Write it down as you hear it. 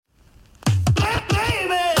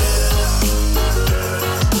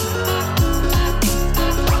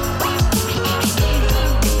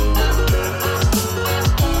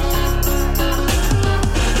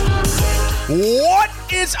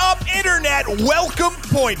welcome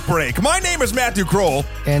Point Break. My name is Matthew Kroll.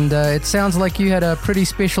 And it sounds like you had a pretty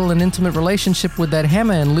special and intimate relationship with that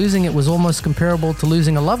hammer, and losing it was almost comparable to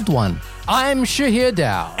losing a loved one. I'm Shahir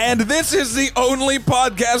Dow. And this is the only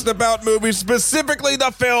podcast about movies, specifically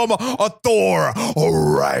the film Thor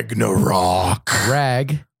Ragnarok.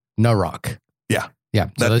 Ragnarok. Yeah. Yeah,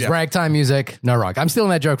 so there's ragtime music, no rock. I'm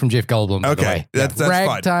stealing that joke from Jeff Goldblum. Okay, that's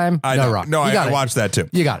ragtime, fine. no rock. No, I watched that too.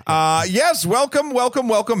 You got it. Yes,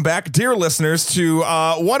 welcome back, dear listeners, to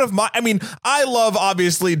one of my. I mean, I love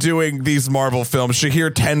obviously doing these Marvel films.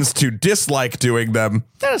 Shahir tends to dislike doing them.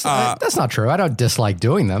 That's not true. I don't dislike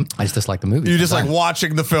doing them. I just dislike the movies. You just like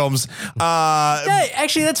watching the films. Yeah,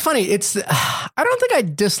 actually, that's funny. I don't think I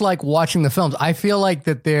dislike watching the films. I feel like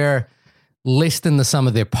that they're less than the sum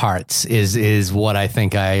of their parts is what I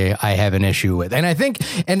think I have an issue with. And I think,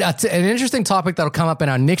 and an interesting topic that'll come up in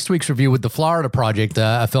our next week's review with The Florida Project,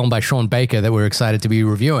 a film by Sean Baker that we're excited to be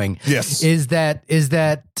reviewing. Yes. Is that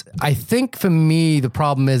I think for me, the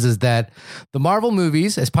problem is that the Marvel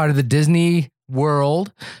movies, as part of the Disney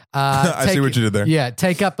world, I see what you did there. Yeah,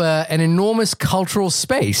 take up an enormous cultural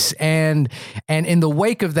space, and in the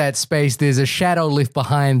wake of that space, there's a shadow left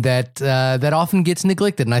behind that often gets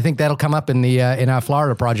neglected, and I think that'll come up in the in our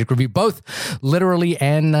Florida Project review, both literally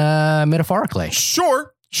and metaphorically.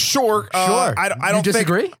 Sure. I don't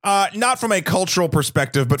disagree? think not from a cultural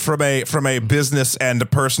perspective, but from a business and a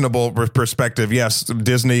personable perspective. Yes,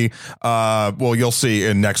 Disney. Well, you'll see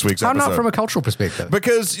in next week's episode. I'm not from a cultural perspective,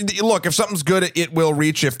 because look, if something's good, it will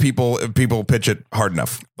reach if people pitch it hard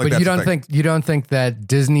enough. But you don't think that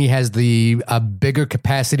Disney has a bigger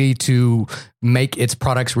capacity to make its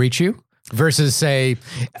products reach you? Versus say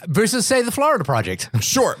the Florida Project.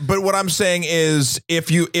 Sure, but what I'm saying is if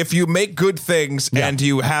you make good things and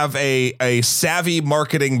you have a savvy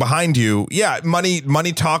marketing behind you,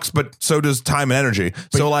 money talks, but so does time and energy.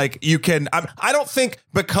 So like you can, I don't think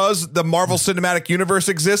because the Marvel Cinematic Universe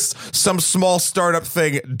exists, some small startup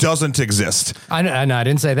thing doesn't exist. I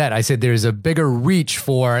didn't say that. I said there's a bigger reach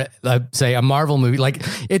for say a Marvel movie. Like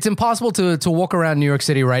it's impossible to walk around New York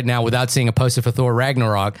City right now without seeing a poster for Thor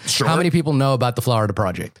Ragnarok. Sure. How many people know about the Florida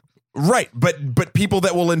Project? Right, but people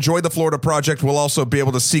that will enjoy the Florida Project will also be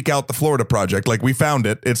able to seek out the Florida Project. Like we found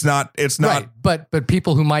it. It's not. Right, but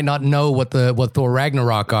people who might not know what Thor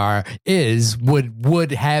Ragnarok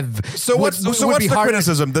would have. So what's the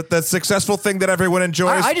criticism that successful thing that everyone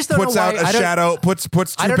enjoys I just don't puts know out why, a shadow, puts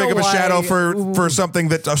too big of a shadow for something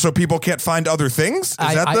that so people can't find other things?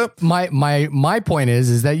 My point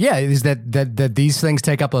is that these things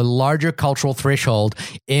take up a larger cultural threshold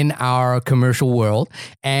in our commercial world,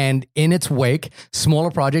 and in its wake,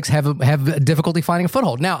 smaller projects have difficulty finding a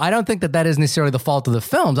foothold. Now, I don't think that is necessarily the fault of the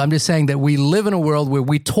films. I'm just saying that we live in a world where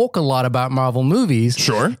we talk a lot about Marvel movies.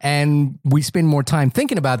 Sure. And we spend more time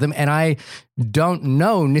thinking about them. And I don't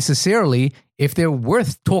know necessarily if they're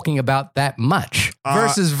worth talking about that much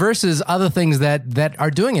versus other things that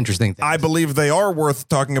are doing interesting things. I believe they are worth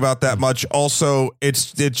talking about that much. Also, it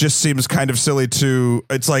just seems kind of silly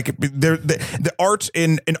it's like the art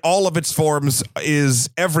in all of its forms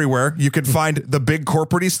is everywhere. You can find the big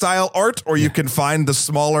corporate-y style art, or you can find the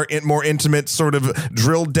smaller, more intimate, sort of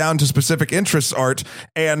drilled down to specific interests art,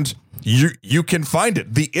 and you can find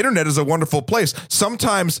it. The internet is a wonderful place.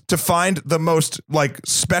 Sometimes to find the most like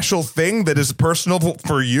special thing that is personal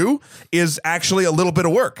for you is actually a little bit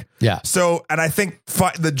of work. Yeah. So, and I think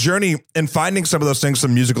the journey in finding some of those things,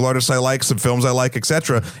 some musical artists I like, some films I like,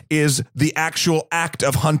 etc., is the actual act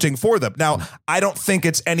of hunting for them. Now, I don't think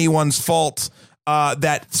it's anyone's fault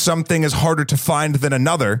that something is harder to find than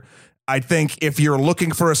another. I think if you're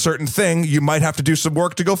looking for a certain thing, you might have to do some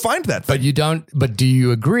work to go find that thing. But do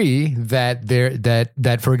you agree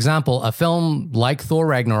that for example, a film like Thor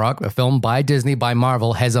Ragnarok, a film by Disney, by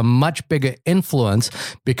Marvel, has a much bigger influence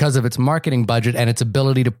because of its marketing budget and its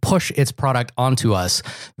ability to push its product onto us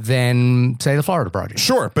than, say, the Florida Project?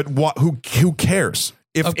 Sure, but who cares?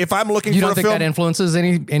 If I'm looking for a film, you don't think that influences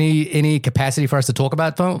any capacity for us to talk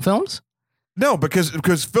about films? No,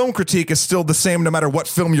 because film critique is still the same no matter what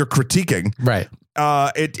film you're critiquing. Right.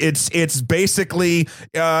 It's basically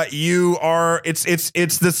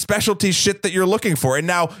it's the specialty shit that you're looking for. And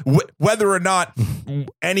now whether or not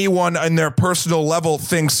anyone in their personal level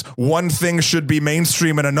thinks one thing should be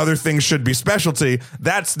mainstream and another thing should be specialty,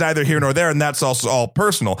 that's neither here nor there, and that's also all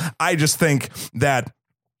personal. I just think that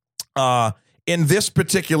in this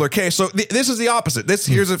particular case, so this is the opposite.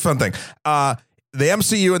 Here's a fun thing. the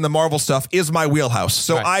MCU and the Marvel stuff is my wheelhouse.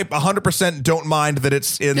 So I 100% don't mind that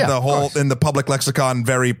it's in the public lexicon,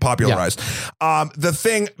 very popularized. The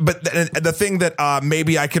thing that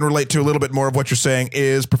maybe I can relate to a little bit more of what you're saying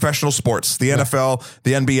is professional sports, the NFL,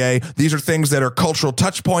 the NBA. These are things that are cultural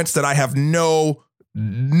touch points that I have no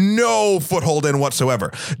foothold in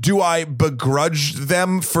whatsoever. Do I begrudge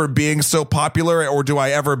them for being so popular, or do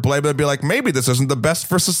I ever blame them and be like, maybe this isn't the best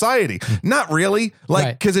for society? Not really,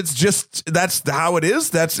 like, because it's just, that's how it is.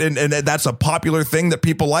 That's and that's a popular thing that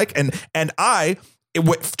people like, and to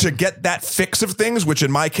get that fix of things, which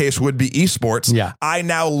in my case would be esports.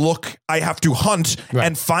 I have to hunt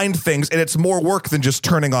and find things, and it's more work than just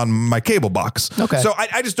turning on my cable box. So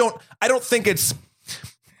I don't think it's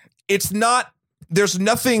not. There's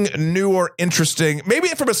nothing new or interesting. Maybe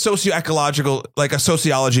from a socio-ecological, like a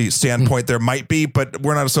sociology standpoint, there might be, but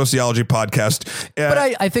we're not a sociology podcast. But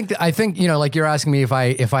I think like you're asking me if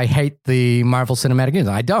I hate the Marvel Cinematic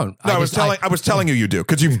Universe. I don't. No, I was telling you do,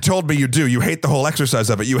 because you've told me you do. You hate the whole exercise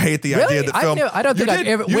of it. You hate the idea that film. I don't think I've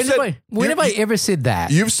ever. When have I ever said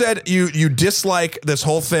that? You've said you dislike this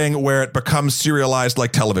whole thing where it becomes serialized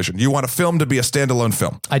like television. You want a film to be a standalone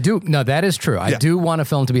film. I do. No, that is true. I do want a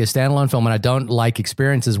film to be a standalone film, and I don't like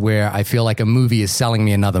experiences where I feel like a movie is selling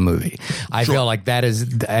me another movie. I feel like that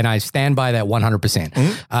is, and I stand by that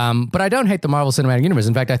 100%. But I don't hate the Marvel Cinematic Universe.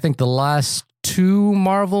 In fact, I think the last two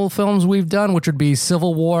Marvel films we've done, which would be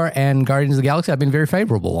Civil War and Guardians of the Galaxy, I've been very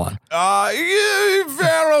favorable on.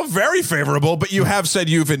 Very favorable, but you have said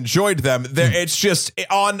you've enjoyed them. It's just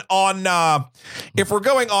on if we're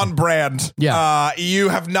going on brand, you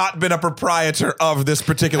have not been a proprietor of this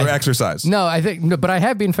particular exercise. No, but I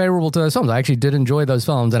have been favorable to those films. I actually did enjoy those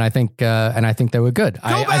films, and I think they were good.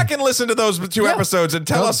 Go back and listen to those two episodes and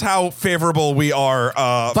tell us how favorable we are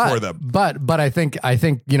for them. But I think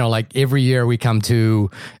like every year we come to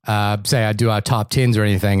say I do our top 10s or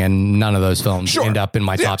anything, and none of those films end up in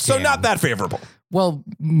my top 10. So not that favorable. Well,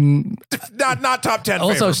 not top 10.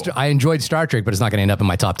 Also, I enjoyed Star Trek, but it's not going to end up in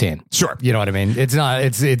my top 10. Sure, you know what I mean. It's not.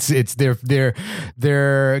 It's they're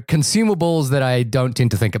consumables that I don't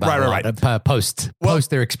tend to think about post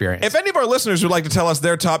their experience. If any of our listeners would like to tell us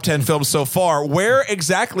their top 10 films so far, where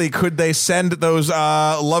exactly could they send those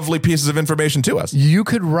lovely pieces of information to us? You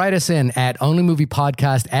could write us in at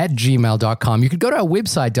onlymoviepodcast@gmail.com. You could go to our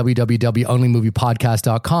website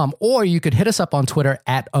www.onlymoviepodcast.com, or you could hit us up on Twitter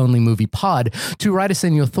at onlymoviepod. To write us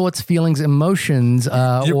in your thoughts, feelings, emotions,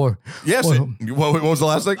 or what was the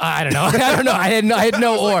last thing? I don't know. I had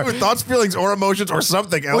no or thoughts, feelings, or emotions, or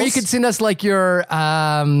something else. Or you could send us like your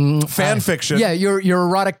fan fiction. Yeah, your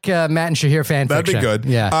erotic Matt and Shahir fan fiction. That'd be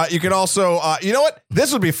good. Yeah. You can also, you know what?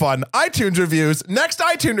 This would be fun. iTunes reviews. Next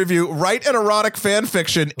iTunes review, write an erotic fan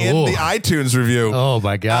fiction in the iTunes review. Oh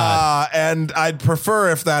my god! And I'd prefer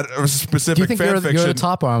if that specific fan fiction you're the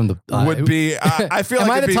top, or I'm the would be. I feel am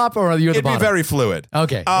like I the top, or you're the bottom? It'd be very fluid.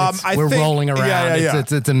 Okay. We're rolling around.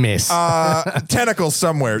 It's a mess. Tentacles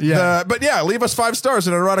somewhere. But leave us 5 stars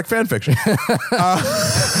in an erotic fan fiction.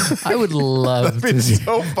 I would love that'd be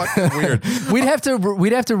so fucking weird. We'd have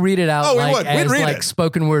to read it out as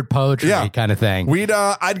spoken word poetry kind of thing.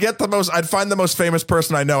 I'd find the most famous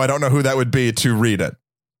person I know. I don't know who that would be to read it.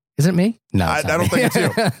 Is it me? No, I don't think it's you.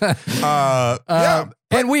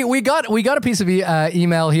 And we got a piece of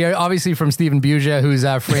email here, obviously from Stephen Buja, who's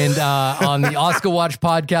our friend on the Oscar Watch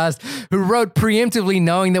podcast, who wrote preemptively,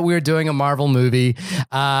 knowing that we were doing a Marvel movie,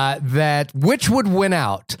 that which would win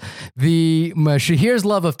out, the Shahir's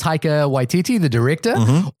love of Taika Waititi, the director,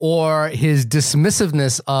 or his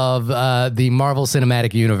dismissiveness of the Marvel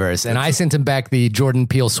Cinematic Universe. And I sent him back the Jordan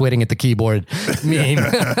Peele sweating at the keyboard meme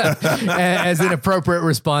as an appropriate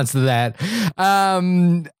response to that.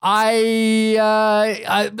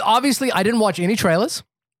 Obviously, I didn't watch any trailers.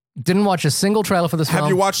 Didn't watch a single trailer for this film. Have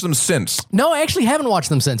you watched them since? No, I actually haven't watched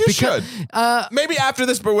them since. You should. Maybe after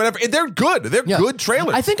this, but whatever. They're good. They're good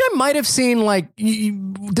trailers. I think I might have seen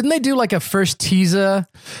didn't they do like a first teaser?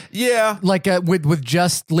 Yeah. Like with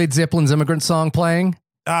just Led Zeppelin's Immigrant Song playing?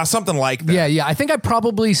 Something like that. Yeah. I think I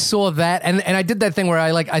probably saw that, and I did that thing where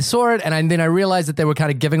I saw it, and then I realized that they were kind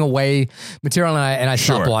of giving away material, and I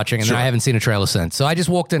stopped watching, and then I haven't seen a trailer since. So I just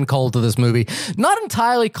walked in cold to this movie. Not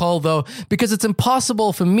entirely cold though, because it's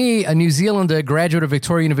impossible for me, a New Zealander, graduate of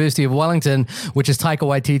Victoria University of Wellington, which is Taika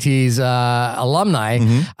Waititi's alumni,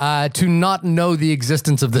 to not know the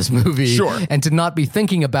existence of this movie, and to not be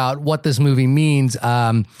thinking about what this movie means.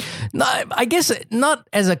 I guess not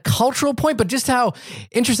as a cultural point, but just how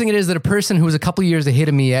interesting it is that a person who was a couple years ahead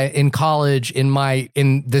of me in college,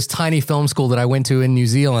 in this tiny film school that I went to in New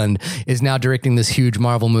Zealand, is now directing this huge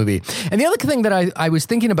Marvel movie. And the other thing that I was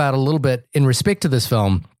thinking about a little bit in respect to this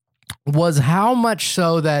film was how much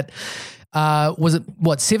so that was it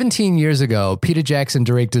 17 years ago Peter Jackson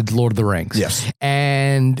directed Lord of the Rings. Yes.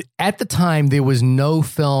 And at the time there was no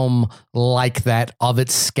film like that of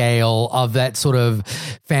its scale, of that sort of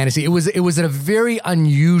fantasy. It was a very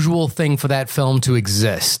unusual thing for that film to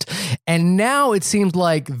exist. And now it seems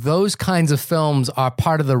like those kinds of films are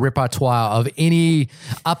part of the repertoire of any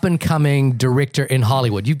up and coming director in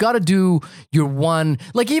Hollywood. You've got to do your one,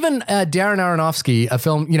 like even Darren Aronofsky, a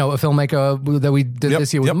filmmaker that we did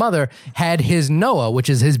this year with Mother, had his Noah, which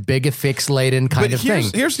is his big effects laden kind of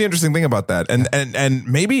thing. Here's the interesting thing about that, and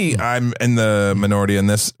maybe I'm in the minority in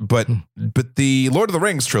this, but the Lord of the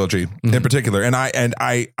Rings trilogy in particular, and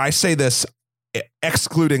I say this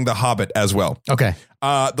excluding The Hobbit as well. Okay,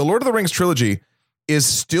 the Lord of the Rings trilogy is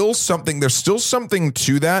still something. There's still something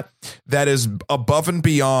to that is above and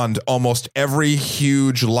beyond almost every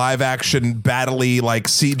huge live action battle-y like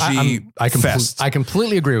CG fest. I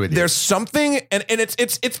completely agree with you. There's something, and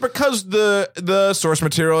it's because the source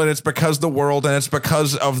material, and it's because the world, and it's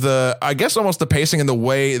because of the, I guess, almost the pacing and the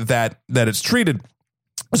way that it's treated.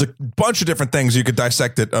 There's a bunch of different things. You could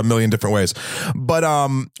dissect it a million different ways, but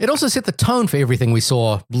it also set the tone for everything we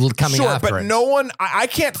saw coming after. But no one, I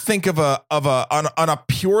can't think of on a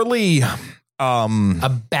purely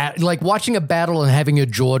like watching a battle and having your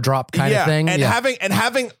jaw drop kind of thing, and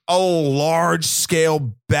having a large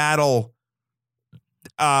scale battle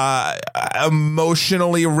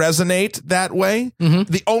emotionally resonate that way.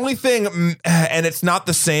 The only thing, and it's not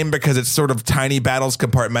the same because it's sort of tiny battles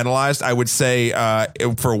compartmentalized, I would say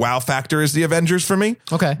for wow factor is the Avengers for me.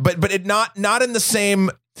 Okay. But it not in the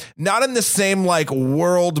same like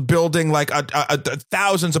world building, like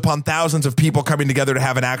thousands upon thousands of people coming together to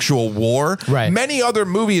have an actual war. Right. Many other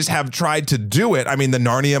movies have tried to do it. I mean, the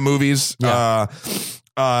Narnia movies,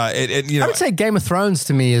 I would say Game of Thrones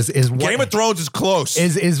to me is what, Game of Thrones is close.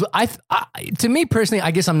 To me personally,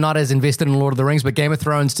 I guess I'm not as invested in Lord of the Rings, but Game of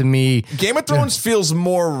Thrones to me, Game of Thrones feels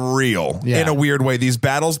more real in a weird way, these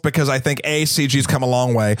battles, because I think A, CG's come a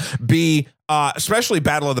long way. B, especially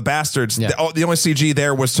Battle of the Bastards. The only CG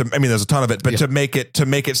there was there's a ton of it, but to make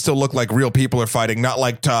it still look like real people are fighting, not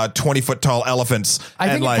like 20-foot tall elephants. I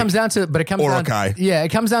think it comes down to it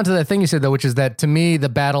comes down to the thing you said though, which is that to me the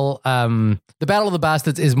Battle of the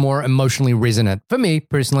Bastards is more emotionally resonant. For me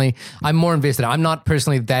personally, I'm more invested. I'm not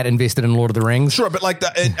personally that invested in Lord of the Rings. Sure, but like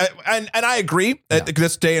and I agree at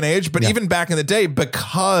this day and age, but even back in the day,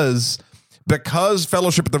 because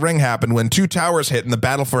Fellowship of the Ring happened when Two Towers hit and the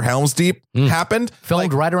Battle for Helm's Deep happened.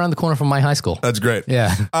 Filmed right around the corner from my high school. That's great.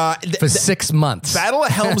 Yeah. For 6 months. Battle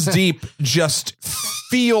of Helm's Deep just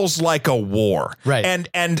feels like a war. Right.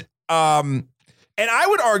 And I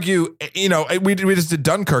would argue, we just did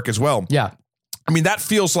Dunkirk as well. Yeah. I mean, that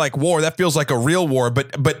feels like war. That feels like a real war.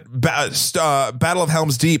 But Battle of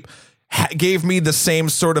Helm's Deep gave me the same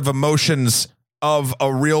sort of emotions of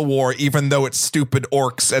a real war, even though it's stupid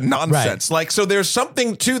orcs and nonsense. Right. Like, so there's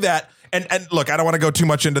something to that. And look, I don't want to go too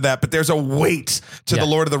much into that, but there's a weight to the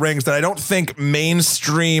Lord of the Rings that I don't think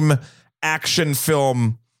mainstream action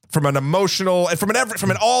film from an emotional and from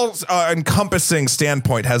an all encompassing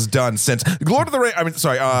standpoint has done since Lord of the Rings.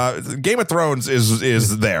 Game of Thrones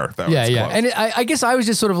is there. Though. Yeah. And I guess I was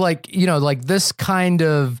just sort of like, like this kind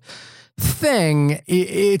of thing.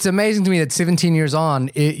 It's amazing to me that 17 years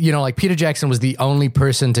on, like Peter Jackson was the only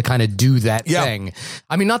person to kind of do that thing.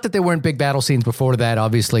 I mean, not that there weren't big battle scenes before that,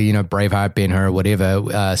 obviously, Braveheart, Ben-Hur,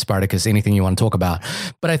 whatever, Spartacus, anything you want to talk about.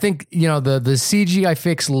 But I think, the CGI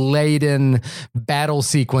fix laden battle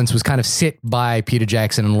sequence was kind of set by Peter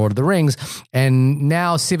Jackson in Lord of the Rings. And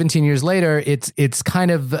now 17 years later, it's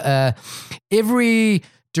kind of every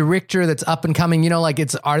director that's up and coming,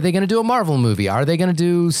 are they going to do a Marvel movie? Are they going to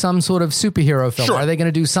do some sort of superhero film? Sure. Are they going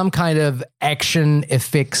to do some kind of action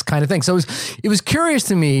effects kind of thing? So it was curious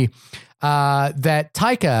to me that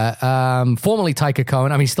Taika, formerly Taika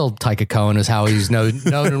Cohen, still Taika Cohen is how he's known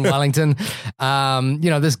in Wellington.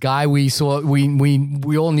 This guy we saw,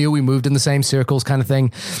 we all knew, we moved in the same circles kind of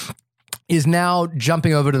thing, is now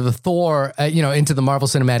jumping over to the Thor, into the Marvel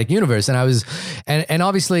Cinematic Universe. And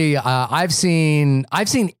obviously I've seen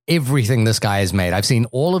everything this guy has made. I've seen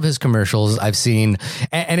all of his commercials. I've seen,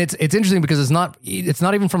 and it's interesting because it's not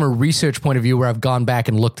even from a research point of view where I've gone back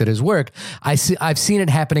and looked at his work. I've seen it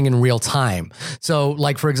happening in real time. So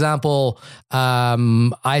like, for example,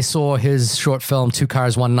 I saw his short film, Two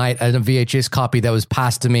Cars, One Night, a VHS copy that was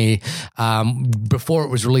passed to me, before it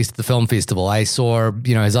was released at the film festival. I saw,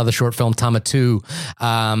 his other short film, Saitama 2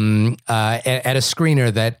 at a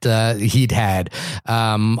screener that he'd had.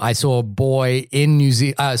 I saw Boy in New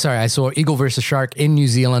Zealand. I saw Eagle versus Shark in New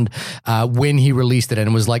Zealand when he released it, and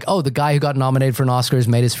it was like, oh, the guy who got nominated for an Oscar has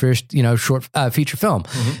made his first, short feature film.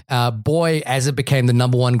 Boy, as it became the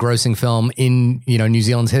 #1 grossing film in New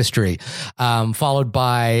Zealand's history, followed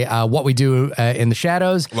by What We Do in the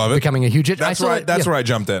Shadows, becoming a huge hit. That's right. That's where I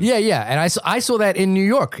jumped in. Yeah, and I saw that in New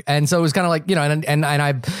York, and so it was kind of like and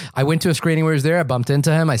I went to a screening where he was there. I bumped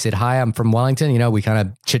into him. I said, "Hi, I'm from Wellington." We kind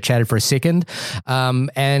of chit chatted for a second,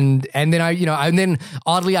 and then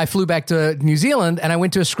oddly I flew back to New Zealand and I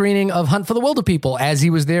went to a screening of Hunt for the Wilder People as he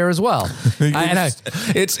was there as well.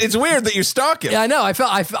 It's weird that you stalk him. Yeah, I know.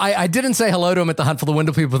 I didn't say hello to him at the Hunt for the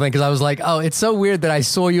Wilder People thing because I was like, oh, it's so weird that I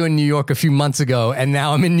saw you in New York a few months ago and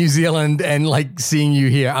now I'm in New Zealand and like seeing you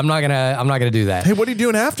here. I'm not gonna do that. Hey, what are you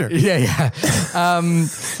doing after? Yeah.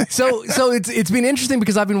 So it's been interesting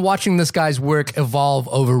because I've been watching this guy's work evolve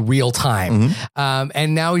over real time,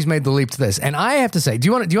 and now he's made the leap to this. And I have to say, do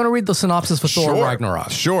you want to read the synopsis for Thor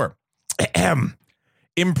Ragnarok? Sure.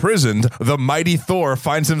 Imprisoned, the mighty Thor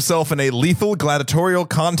finds himself in a lethal gladiatorial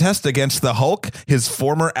contest against the Hulk, his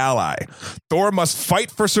former ally. Thor must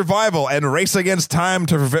fight for survival and race against time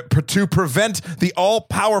to prevent the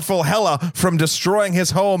all-powerful Hela from destroying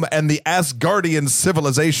his home and the Asgardian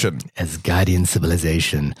civilization.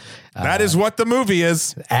 That is what the movie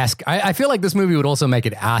is. I feel like this movie would also make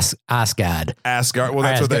it Asgard. Asgard. Well,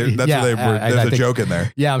 that's what they were. There's a joke in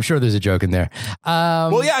there. Yeah, I'm sure there's a joke in there.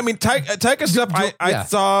 Well, yeah, I mean, Taika stuff.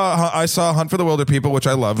 I saw Hunt for the Wilder People, which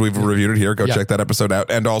I loved. We've reviewed it here. Go check that episode out.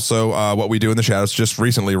 And also What We Do in the Shadows. Just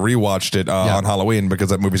recently rewatched it on Halloween because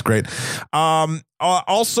that movie's great.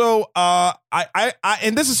 Also,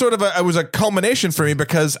 and this is sort of it was a culmination for me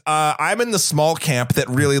because I'm in the small camp that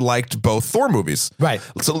really liked both Thor movies. Right.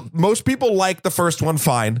 So most people like the first one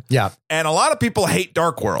fine. Yeah. And a lot of people hate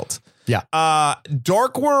Dark World. Yeah.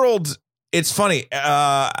 Dark World, it's funny.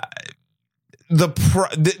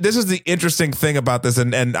 This is the interesting thing about this,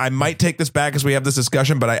 and I might take this back as we have this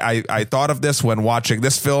discussion, but I thought of this when watching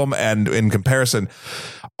this film and in comparison.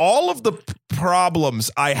 All of the problems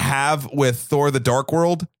I have with Thor: The Dark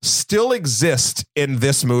World still exist in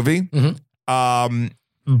this movie.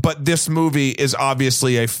 But this movie is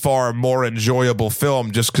obviously a far more enjoyable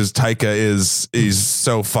film just because Taika is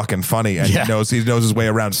so fucking funny and he knows his way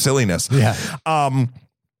around silliness. Yeah.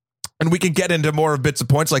 And we can get into more of bits and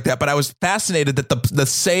points like that, but I was fascinated that the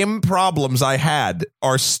same problems I had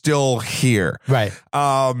are still here. Right.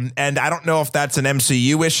 And I don't know if that's an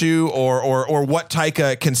MCU issue or what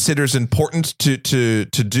Taika considers important to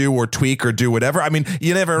do or tweak or do whatever. I mean,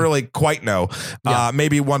 you never really quite know. Yeah.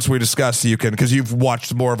 Maybe once we discuss, you can, because you've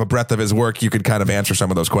watched more of a breadth of his work, you could kind of answer some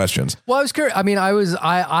of those questions. Well, I was curious. I mean,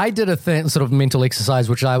 I did a sort of mental exercise,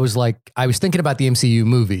 which I was thinking about the MCU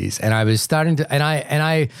movies, and I was starting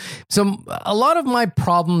to, so a lot of my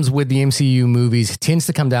problems with the MCU movies tends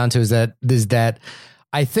to come down to is that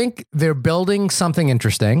I think they're building something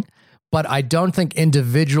interesting, but I don't think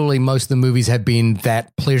individually most of the movies have been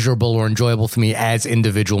that pleasurable or enjoyable for me as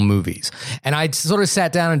individual movies. And I sort of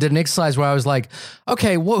sat down and did an exercise where I was like,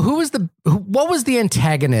 okay, what was the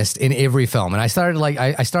antagonist in every film? And I started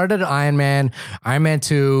I started at Iron Man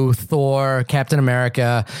 2, Thor, Captain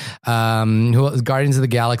America, Guardians of the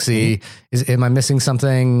Galaxy. Am I missing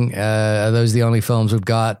something? Are those the only films we've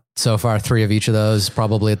got so far? 3 of each of those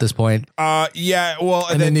probably at this point. Yeah. Well,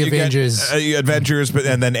 and then the Avengers, but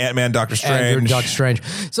and then Ant-Man, Doctor Strange.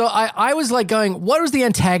 So I was like going, what was the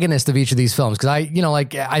antagonist of each of these films? Because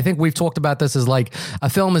I think we've talked about this as like a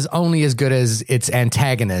film is only as good as its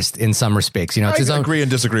antagonist in some respects. I agree and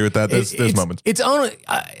disagree with that. There's moments. It's only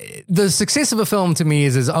the success of a film to me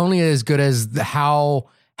is only as good as how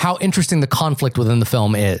interesting the conflict within the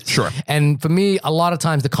film is. Sure. And for me, a lot of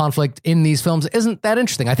times the conflict in these films isn't that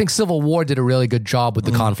interesting. I think Civil War did a really good job with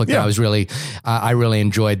the conflict. Yeah. And I really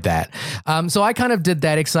enjoyed that. So I kind of did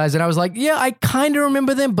that exercise and I was like, yeah, I kind of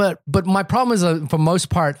remember them, but my problem is for most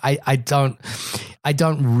part, I don't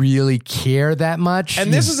really care that much.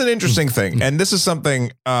 And this is an interesting thing. And this is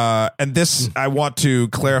something, and this, I want to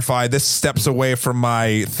clarify, this steps away from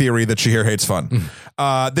my theory that Shahir hates fun.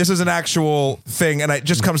 This is an actual thing. And it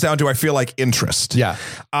just comes down to, I feel like, interest. Yeah.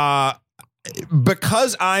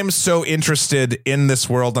 Because I'm so interested in this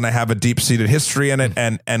world and I have a deep-seated history in it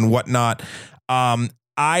and whatnot,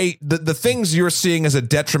 the things you're seeing as a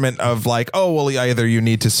detriment of like, oh, well, either you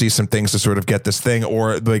need to see some things to sort of get this thing,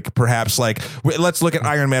 or like perhaps like let's look at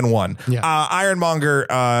Iron Man 1. Yeah. Ironmonger,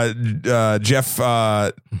 Jeff.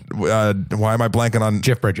 Why am I blanking on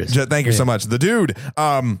Jeff Bridges? Thank you so much. The dude.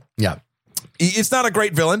 Yeah. It's not a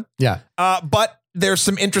great villain. Yeah. But there's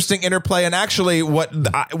some interesting interplay, and actually what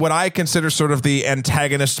I consider sort of the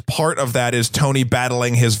antagonist part of that is Tony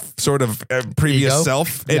battling his sort of previous Ego?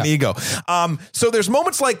 self and ego. So there's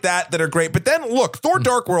moments like that are great, but then look, Thor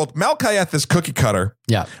Dark World, Malkaeth is cookie cutter.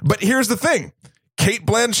 Yeah. But here's the thing. Kate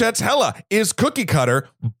Blanchett's Hela is cookie cutter,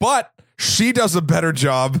 but she does a better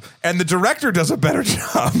job, and the director does a better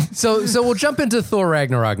job. So we'll jump into Thor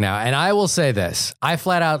Ragnarok now, and I will say this. I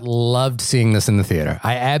flat out loved seeing this in the theater.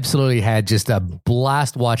 I absolutely had just a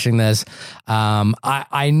blast watching this.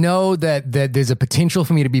 I know that there's a potential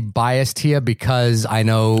for me to be biased here because I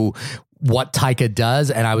know what Taika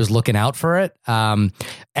does, and I was looking out for it. And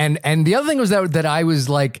the other thing was that I was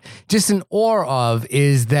like just in awe of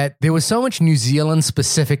is that there was so much New Zealand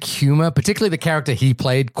specific humor, particularly the character he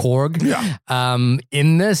played, Korg,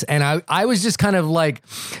 in this. And I was just kind of like,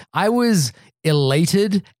 I was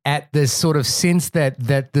elated at this sort of sense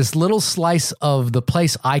that this little slice of the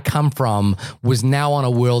place I come from was now on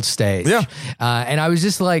a world stage. Yeah. And I was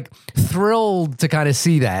just like thrilled to kind of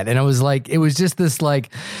see that. And I was like, it was just this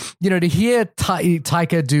like, to hear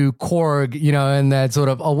Taika do Korg, and that sort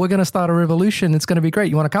of, oh, we're going to start a revolution. It's going to be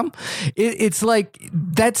great. You want to come? It's like,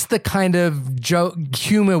 that's the kind of joke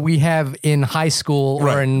humor we have in high school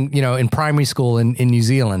or in primary school in New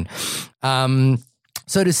Zealand.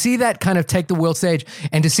 So to see that kind of take the world stage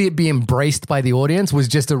and to see it be embraced by the audience was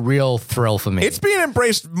just a real thrill for me. It's being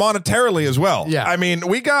embraced monetarily as well. Yeah. I mean,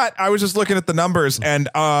 I was just looking at the numbers, and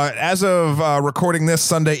as of recording this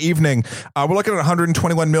Sunday evening, we're looking at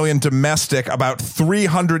 121 million domestic, about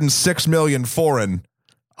 306 million foreign.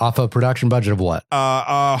 Off a production budget of what?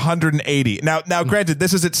 180. Now, granted,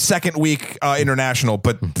 this is its second week international,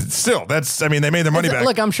 but still, they made their money back.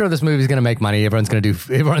 Look, I'm sure this movie's going to make money.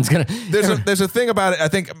 There's a thing about it. I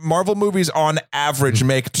think Marvel movies on average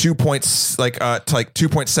make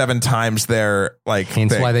 2.7 times their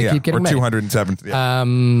hence why they keep getting or made. 207. Yeah.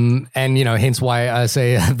 And hence why I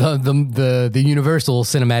say the Universal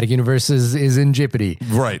cinematic universe is in jeopardy.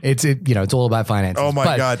 Right. It's all about finances. Oh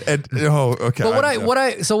my God. Okay.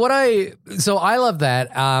 But so I love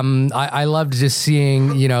that. I loved just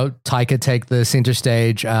seeing, Taika take the center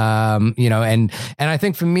stage, and I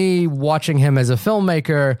think for me, watching him as a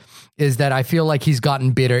filmmaker is that I feel like he's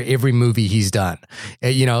gotten better every movie he's done,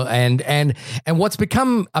 and what's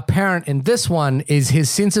become apparent in this one is his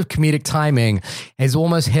sense of comedic timing has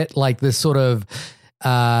almost hit like this sort of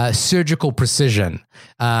surgical precision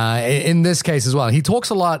in this case as well. He talks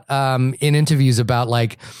a lot in interviews about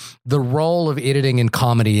like the role of editing in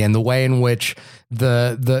comedy and the way in which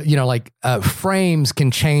the frames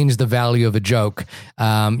can change the value of a joke.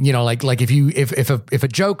 Like if a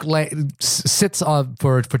joke sits on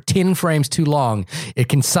for 10 frames too long, it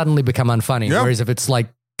can suddenly become unfunny. Yep. Whereas if it's like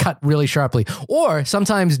cut really sharply, or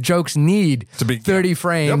sometimes jokes need to be 30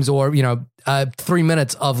 frames or 3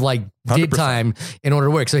 minutes of like dead 100%. time in order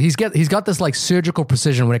to work. So he's got this like surgical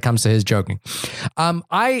precision when it comes to his joking.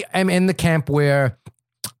 I am in the camp where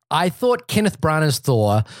I thought Kenneth Branagh's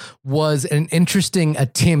Thor was an interesting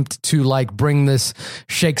attempt to like bring this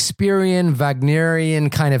Shakespearean, Wagnerian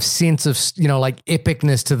kind of sense of, like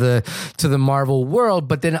epicness to the Marvel world.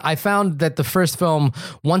 But then I found that the first film,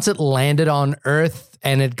 once it landed on Earth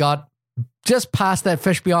and it got just past that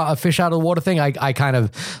fish out of the water thing, I kind of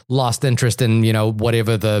lost interest in,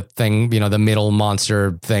 whatever the thing, the middle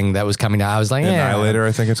monster thing that was coming out. I was like, Annihilator,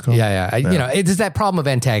 I think it's called. Yeah. It's that problem of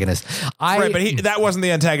antagonist. Right, but that wasn't the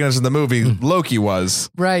antagonist in the movie. Loki was.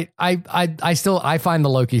 Right. I find the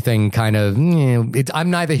Loki thing kind of, I'm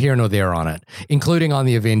neither here nor there on it, including on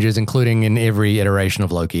the Avengers, including in every iteration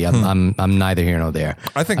of Loki. I'm neither here nor there.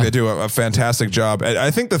 I think they do a fantastic job. I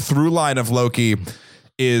think the through line of Loki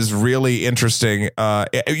is really interesting.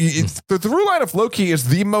 The through line of Loki is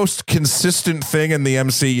the most consistent thing in the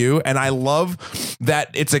MCU, and I love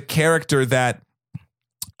that it's a character that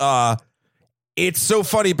it's so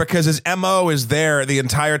funny because his MO is there the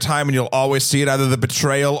entire time, and you'll always see it, either the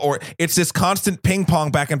betrayal or it's this constant ping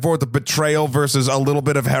pong back and forth, the betrayal versus a little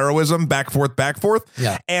bit of heroism, back forth.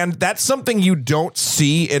 Yeah. And that's something you don't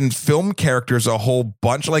see in film characters a whole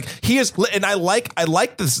bunch. Like he is, and I like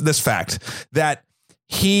this fact that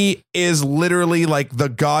he is literally like the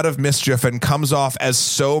god of mischief and comes off as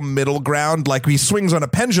so middle ground. Like he swings on a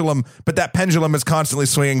pendulum, but that pendulum is constantly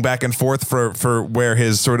swinging back and forth for where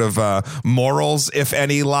his sort of morals, if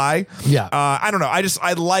any, lie. Yeah. I don't know.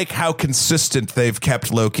 I like how consistent they've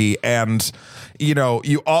kept Loki, and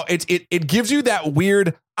it gives you that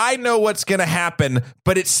weird, I know what's going to happen,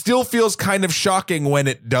 but it still feels kind of shocking when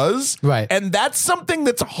it does. Right. And that's something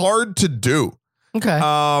that's hard to do. Okay.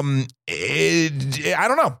 I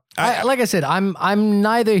don't know. Like I said, I'm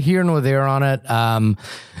neither here nor there on it.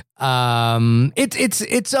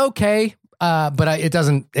 It's okay. But it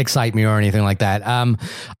doesn't excite me or anything like that.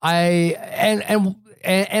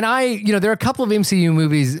 There are a couple of MCU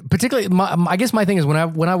movies, particularly. I guess my thing is when I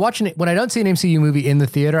don't see an MCU movie in the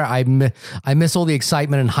theater, I miss all the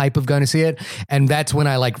excitement and hype of going to see it, and that's when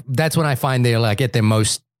I find they're like at their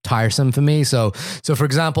most tiresome for me. So for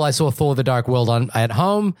example, I saw Thor: The Dark World at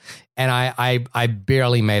home, and I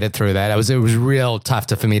barely made it through that. It was real tough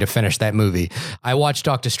for me to finish that movie. I watched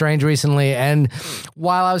Doctor Strange recently, and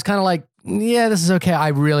while I was kind of like, yeah, this is okay,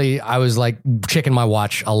 I was like checking my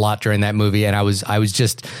watch a lot during that movie, and I was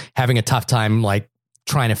just having a tough time like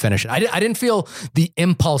trying to finish it. I didn't feel the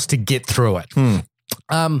impulse to get through it.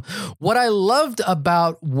 What I loved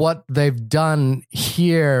about what they've done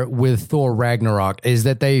here with Thor Ragnarok is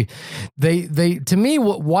that they to me,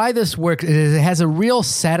 why this works is it has a real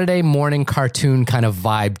Saturday morning cartoon kind of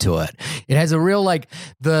vibe to it. It has a real, like,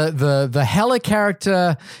 the Hela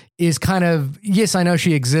character is kind of, yes, I know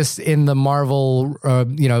she exists in the Marvel,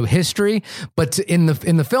 history, but in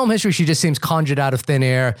the film history, she just seems conjured out of thin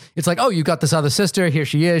air. It's like, oh, you got this other sister. Here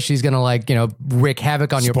she is. She's gonna wreak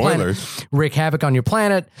havoc on your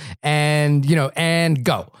planet, and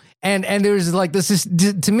go. And there's like, this is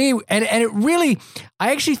to me, and it really,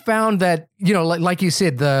 I actually found that, like you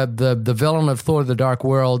said, the villain of Thor: The Dark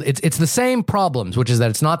World, it's the same problems, which is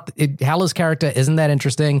that Hela's character isn't that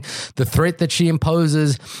interesting. The threat that she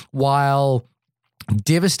imposes, while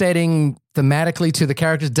devastating thematically to the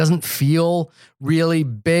characters, doesn't feel really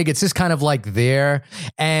big. It's just kind of like there.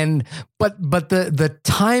 And but the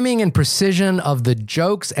timing and precision of the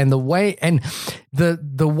jokes and the way in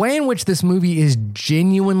which this movie is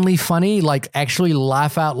genuinely funny, like actually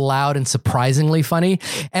laugh out loud and surprisingly funny.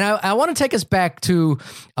 And I want to take us back to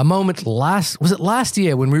a moment last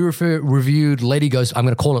year when we reviewed Lady Ghost. I'm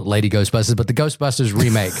going to call it Lady Ghostbusters, but the Ghostbusters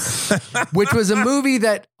remake, which was a movie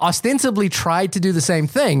that ostensibly tried to do the same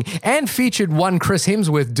thing and featured one Chris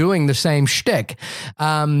Hemsworth doing the same shtick.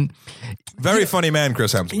 Very funny man,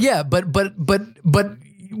 Chris Hemsworth. Yeah, but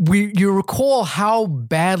you recall how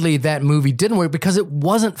badly that movie didn't work because it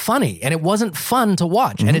wasn't funny and it wasn't fun to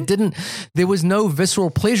watch, and there was no visceral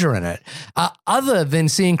pleasure in it, other than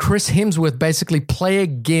seeing Chris Hemsworth basically play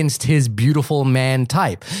against his beautiful man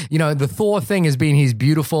type. The Thor thing has been he's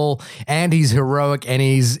beautiful and he's heroic and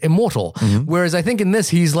he's immortal, whereas I think in this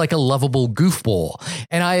he's like a lovable goofball.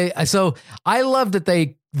 And I love that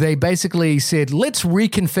they basically said, let's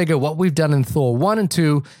reconfigure what we've done in Thor 1 and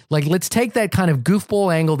 2. Like, let's take that kind of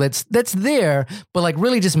goofball angle that's there, but like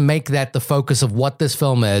really just make that the focus of what this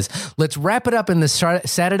film is. Let's wrap it up in this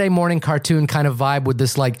Saturday morning cartoon kind of vibe with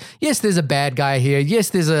this, like, yes, there's a bad guy here.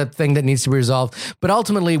 Yes, there's a thing that needs to be resolved, but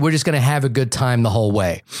ultimately we're just going to have a good time the whole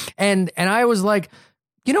way. And I was like,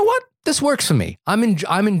 you know what? This works for me. I'm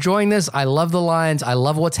enjoying this. I love the lines. I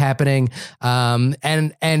love what's happening.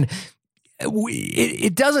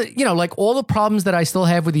 It doesn't, like all the problems that I still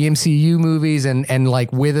have with the MCU movies and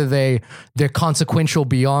like whether they're consequential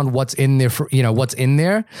beyond what's in there what's in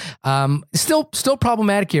there. Still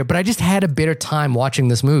problematic here, but I just had a better time watching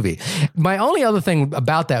this movie. My only other thing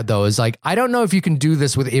about that though is like, I don't know if you can do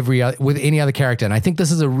this with any other character. And I think this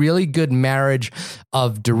is a really good marriage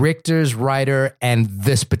of directors, writer, and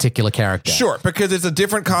this particular character. Sure, because it's a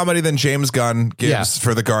different comedy than James Gunn gives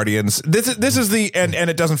for the Guardians. This is and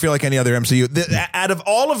it doesn't feel like any other MCU. Out of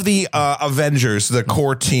all of the Avengers, the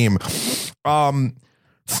core team,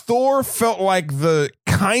 Thor felt like the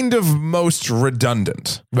kind of most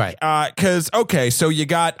redundant. Right. Because, so you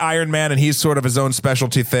got Iron Man, and he's sort of his own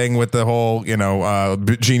specialty thing with the whole,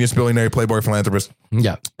 genius, billionaire, playboy, philanthropist.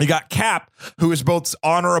 Yeah. You got Cap, who is both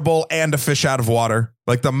honorable and a fish out of water,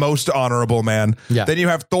 like the most honorable man. Yeah. Then you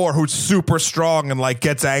have Thor, who's super strong and like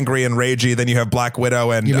gets angry and ragey. Then you have Black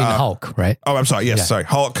Widow and... You mean Hulk, right? Oh, I'm sorry. Yes, yeah. sorry.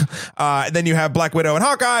 Hulk. And then you have Black Widow and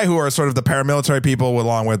Hawkeye, who are sort of the paramilitary people,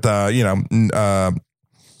 along with,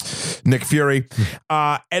 Nick Fury.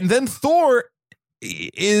 And then Thor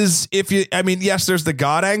is, yes, there's the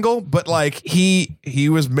God angle, but like he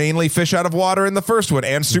was mainly fish out of water in the first one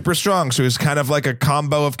and super strong. So he's kind of like a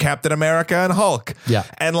combo of Captain America and Hulk. Yeah.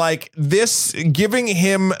 And like this, giving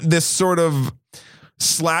him this sort of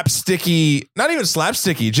slapsticky, not even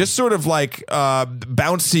slapsticky, just sort of like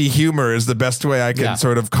bouncy humor is the best way I can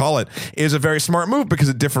sort of call it, is a very smart move because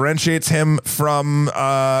it differentiates him from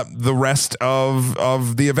the rest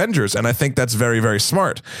of the Avengers. And I think that's very, very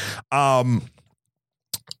smart.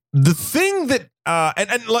 The thing that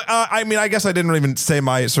I guess I didn't even say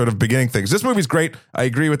my sort of beginning things. This movie's great. I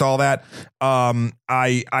agree with all that.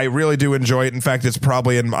 I really do enjoy it. In fact, it's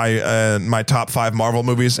probably in my top 5 Marvel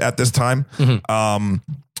movies at this time.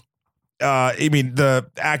 I mean, the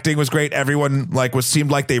acting was great. Everyone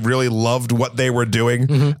seemed like they really loved what they were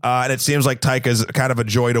doing. And it seems like Taika's kind of a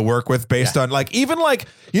joy to work with based on even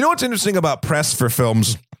what's interesting about press for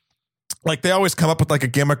films. Like they always come up with like a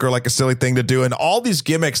gimmick or like a silly thing to do. And all these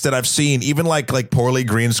gimmicks that I've seen, even like poorly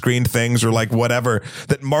green screen things or like whatever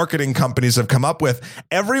that marketing companies have come up with,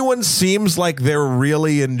 everyone seems like they're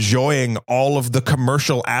really enjoying all of the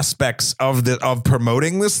commercial aspects of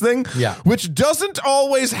promoting this thing, which doesn't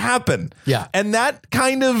always happen. Yeah. And that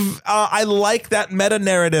kind of, I like that meta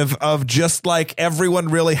narrative of just like everyone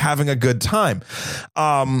really having a good time.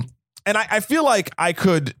 And I feel like I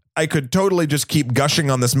could totally just keep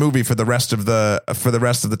gushing on this movie for the rest of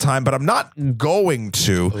the time, but I'm not going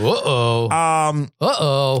to.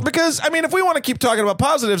 Because I mean, if we want to keep talking about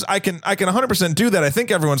positives, I can 100% do that. I think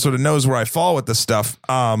everyone sort of knows where I fall with this stuff.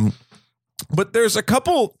 But there's a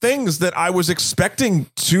couple things that I was expecting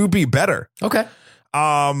to be better. Okay.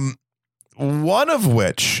 One of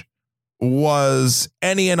which was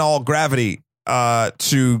any and all gravity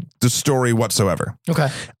to the story whatsoever. Okay.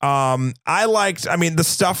 The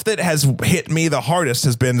stuff that has hit me the hardest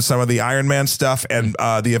has been some of the Iron Man stuff and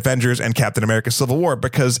the Avengers and Captain America Civil War,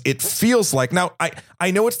 because it feels like, now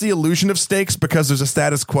I know it's the illusion of stakes because there's a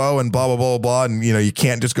status quo and blah, blah, blah, blah. And you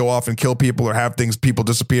can't just go off and kill people or have people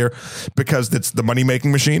disappear because it's the money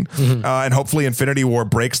making machine. And hopefully Infinity War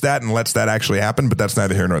breaks that and lets that actually happen, but that's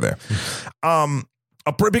neither here nor there.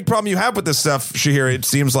 A pretty big problem you have with this stuff, Shahir, it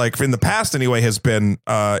seems like in the past anyway, has been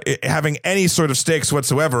having any sort of stakes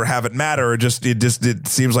whatsoever have it matter. It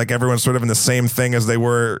seems like everyone's sort of in the same thing as they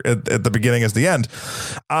were at the beginning as the end.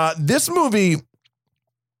 This movie,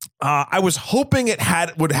 I was hoping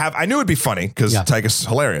would have. I knew it'd be funny because Taika's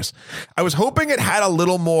hilarious. I was hoping it had a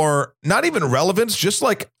little more, not even relevance, just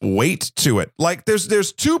like weight to it. Like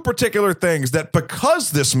there's two particular things that, because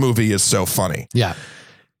this movie is so funny. Yeah.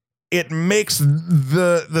 It makes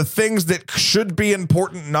the things that should be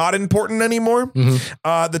important not important anymore.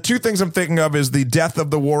 The two things I'm thinking of is the death of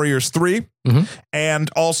the Warriors 3, and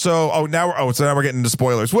also now we're getting into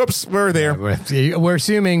spoilers. Whoops, we're there. We're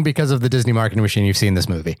assuming because of the Disney marketing machine you've seen this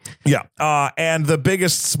movie. Yeah, and the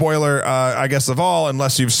biggest spoiler, I guess, of all,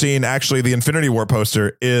 unless you've seen actually the Infinity War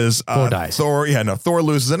poster, is Thor dies. Thor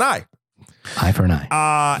loses an eye. Eye for an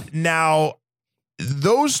eye. Now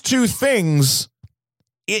those two things.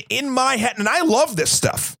 In my head, and I love this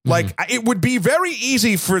stuff. Like it would be very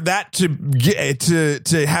easy for that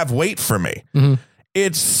to have weight for me.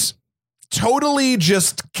 It's totally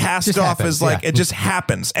just cast off happens, as like it just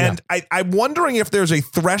happens. And I'm wondering if there's a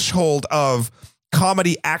threshold of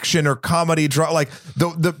comedy action or comedy drama, like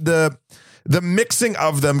the mixing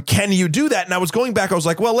of them. Can you do that? And I was going back. I was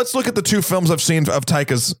like, well, let's look at the two films I've seen of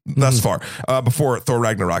Taika's thus far before Thor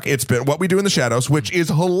Ragnarok. It's been What We Do in the Shadows, which is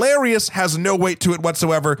hilarious, has no weight to it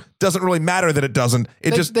whatsoever. Doesn't really matter that it doesn't.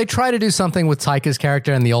 They try to do something with Taika's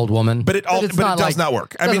character and the old woman, but it does not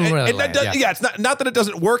work. I mean, it's not that it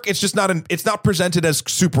doesn't work. It's just it's not presented as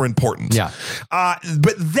super important. Yeah.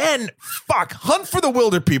 But then Hunt for the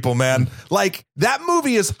Wilder People, man. Like that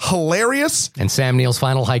movie is hilarious. And Sam Neill's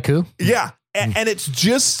final haiku. Yeah. And it's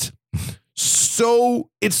just so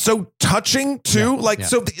touching too.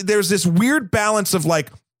 So there's this weird balance of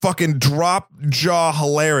like fucking drop jaw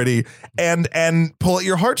hilarity and pull at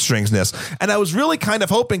your heartstringsness. And I was really kind of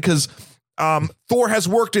hoping, because Thor has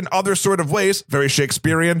worked in other sort of ways, very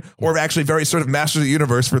Shakespearean, or actually very sort of Masters of the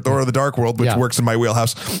Universe for Thor of the Dark World, which works in my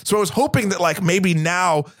wheelhouse. So I was hoping that like maybe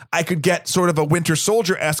now I could get sort of a Winter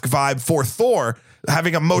Soldier-esque vibe for Thor,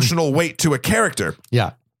 having emotional weight to a character.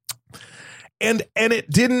 Yeah. And it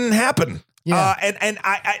didn't happen. Yeah. And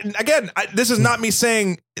this is not me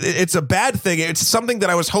saying it's a bad thing. It's something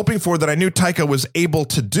that I was hoping for, that I knew Taika was able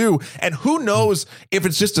to do. And who knows if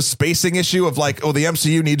it's just a spacing issue of like, oh, the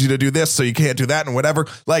MCU needs you to do this, so you can't do that and whatever.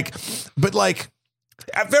 But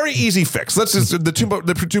a very easy fix.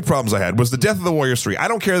 The two problems I had was the death of the Warriors 3. I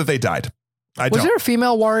don't care that they died. Was there a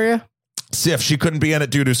female warrior? Sif, she couldn't be in it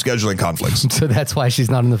due to scheduling conflicts. So that's why she's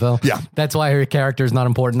not in the film. Yeah. That's why her character is not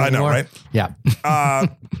important anymore. I know, right? Yeah.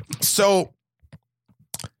 So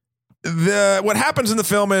what happens in the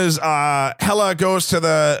film is Hela goes to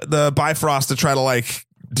the Bifrost to try to like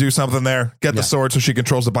do something there, get the sword so she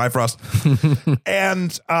controls the Bifrost.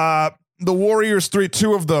 And the Warriors 3,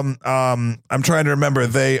 two of them, I'm trying to remember,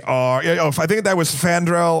 they are, I think that was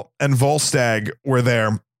Fandrel and Volstagg were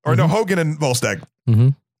there. Or no, Hogan and Volstagg.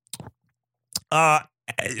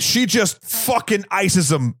 She just fucking ices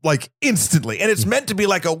him like instantly. And it's meant to be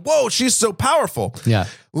like whoa, she's so powerful. Yeah.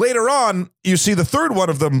 Later on, you see the third one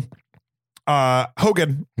of them,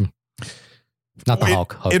 Hogan. Not the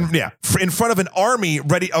Hulk. In front of an army of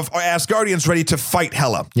Asgardians ready to fight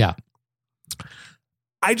Hela. Yeah.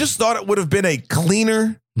 I just thought it would have been a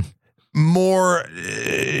cleaner, more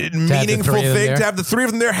meaningful thing to have the three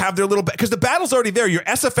of them there, have their little, because the battle's already there. Your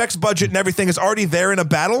SFX budget and everything is already there in a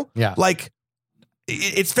battle. Yeah. Like,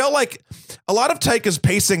 it felt like a lot of Taika's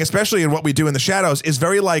pacing, especially in What We Do in the Shadows, is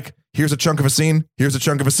very like, here's a chunk of a scene, here's a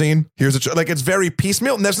chunk of a scene, like it's very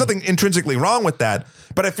piecemeal, and there's nothing intrinsically wrong with that.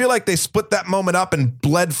 But I feel like they split that moment up and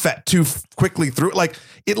bled fat too quickly through. Like,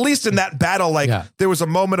 at least in that battle, like there was a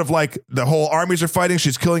moment of like the whole armies are fighting,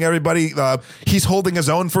 she's killing everybody. He's holding his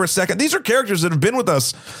own for a second. These are characters that have been with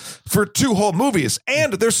us for 2 whole movies,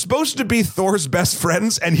 and they're supposed to be Thor's best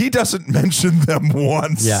friends, and he doesn't mention them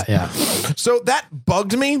once. Yeah. So that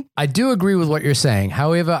bugged me. I do agree with what you're saying.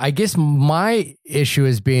 However, I guess my issue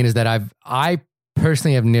is that I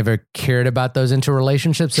personally have never cared about those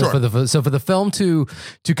interrelationships. So for the film to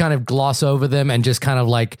kind of gloss over them and just kind of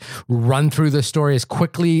like run through the story as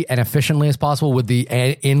quickly and efficiently as possible with the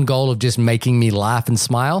end goal of just making me laugh and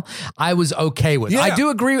smile, I was okay with. I do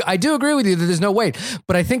agree with you that there's no weight.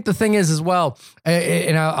 But I think the thing is as well,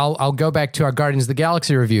 and I'll go back to our Guardians of the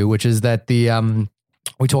Galaxy review, which is that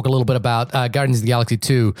we talk a little bit about Guardians of the Galaxy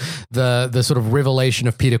 2, the sort of revelation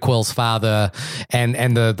of Peter Quill's father and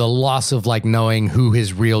the loss of like knowing who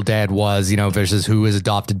his real dad was, versus who his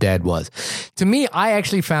adopted dad was. To me, I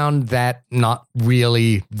actually found that not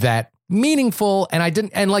really that meaningful,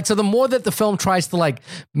 so the more that the film tries to like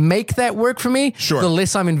make that work for me, the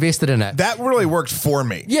less I'm invested in it. That really worked for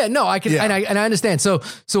me. Yeah, no, I can, and I understand. So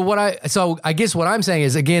I guess what I'm saying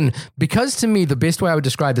is, again, because to me the best way I would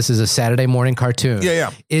describe this is a Saturday morning cartoon.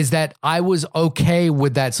 Is that I was okay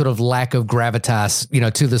with that sort of lack of gravitas,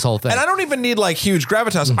 to this whole thing. And I don't even need like huge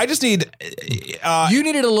gravitas. I just need. You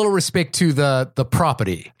needed a little respect to the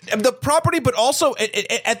property. The property, but also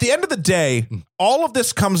at the end of the day, all of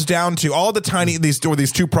this comes down to all the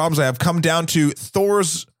these 2 problems I have come down to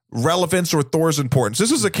Thor's relevance or Thor's importance.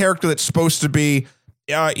 This is a character that's supposed to be,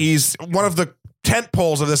 he's one of the tent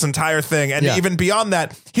poles of this entire thing. And even beyond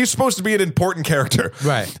that, he's supposed to be an important character.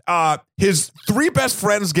 Right. His 3 best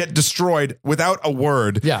friends get destroyed without a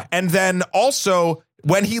word. Yeah. And then also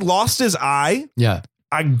when he lost his eye. Yeah.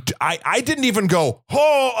 I didn't even go,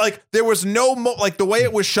 like there was no, like the way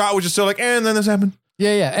it was shot was just so like, and then this happened.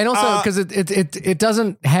 Yeah. And also because it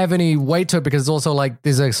doesn't have any weight to it, because it's also like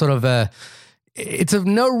there's a sort of it's of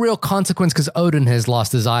no real consequence because Odin has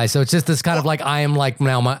lost his eye. So it's just this kind of like, I am like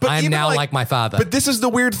now like my father. But this is the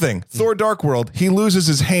weird thing. Thor Dark World, he loses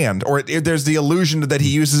his hand, or there's the illusion that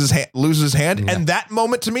he loses his hand. And that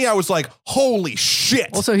moment to me, I was like, holy shit.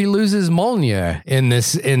 Also, he loses Mjolnir in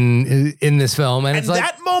this film. And it's like,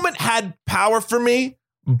 that moment had power for me.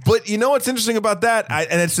 But you know what's interesting about that?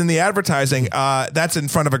 And it's in the advertising. That's in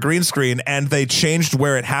front of a green screen, and they changed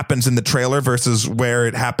where it happens in the trailer versus where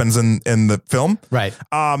it happens in the film. Right.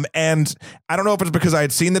 And I don't know if it's because I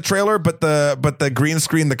had seen the trailer, but the green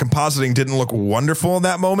screen, the compositing didn't look wonderful in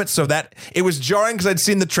that moment. So that it was jarring because I'd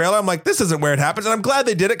seen the trailer. I'm like, this isn't where it happens, and I'm glad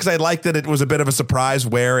they did it because I liked that it was a bit of a surprise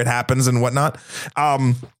where it happens and whatnot.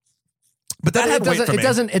 But that had weight for me.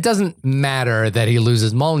 It doesn't matter that he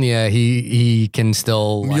loses Mjolnir. He can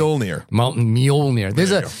still Mjolnir. Mjolnir.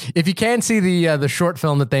 There's if you can see the short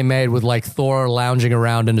film that they made with like Thor lounging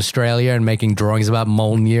around in Australia and making drawings about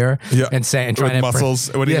Mjolnir and saying trying with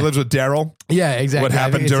muscles when he lives with Daryl. Yeah, exactly. What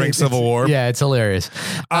happened during Civil War? Yeah, it's hilarious.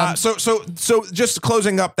 So just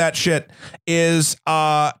closing up that shit is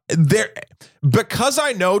there. Because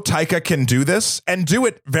I know Taika can do this and do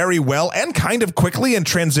it very well and kind of quickly and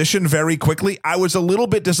transition very quickly, I was a little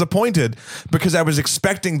bit disappointed because I was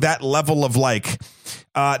expecting that level of like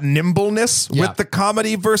nimbleness with the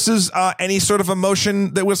comedy versus any sort of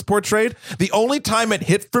emotion that was portrayed. The only time it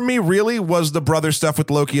hit for me really was the brother stuff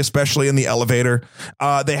with Loki, especially in the elevator.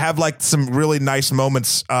 They have like some really nice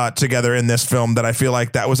moments together in this film that I feel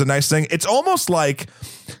like that was a nice thing. It's almost like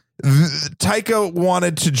Taika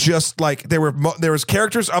wanted to just like there was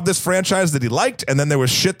characters of this franchise that he liked, and then there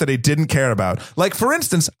was shit that he didn't care about. Like, for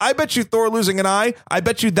instance, I bet you Thor losing an eye, I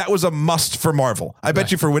bet you that was a must for Marvel. I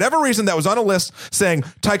bet you for whatever reason that was on a list saying,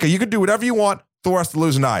 Taika, you can do whatever you want, Thor has to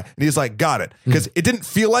lose an eye. And he's like, got it. Because it didn't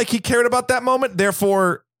feel like he cared about that moment,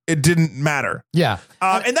 therefore it didn't matter. Yeah.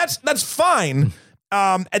 And that's fine.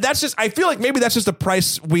 And that's just, I feel like maybe that's just a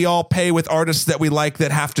price we all pay with artists that we like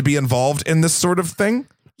that have to be involved in this sort of thing.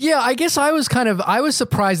 Yeah, I guess I was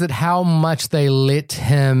surprised at how much they let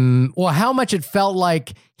him, or how much it felt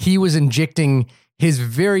like he was injecting his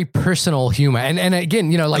very personal humor. And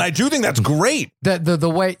again, like, and I do think that's great. The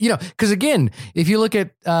way, because again, if you look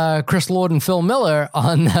at Chris Lord and Phil Miller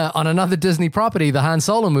on another Disney property, the Han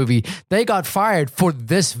Solo movie, they got fired for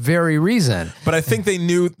this very reason. But I think they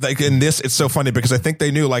knew, like in this, it's so funny because I think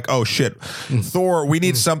they knew, like, oh shit, Thor, we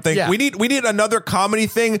need something. Yeah. We need another comedy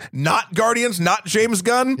thing, not Guardians, not James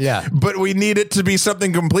Gunn. Yeah. But we need it to be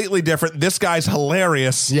something completely different. This guy's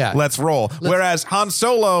hilarious. Yeah. Let's roll. Whereas Han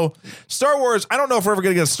Solo, Star Wars, I don't know if we're ever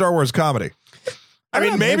going to get a Star Wars comedy. I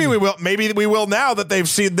mean, maybe we will. Maybe we will now that they've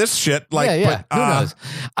seen this shit. Like, yeah. But, who knows?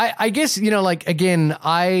 I guess, like, again,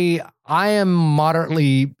 I am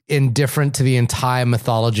moderately indifferent to the entire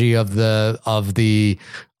mythology of the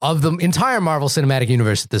entire Marvel Cinematic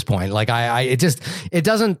Universe at this point. Like, it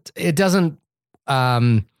doesn't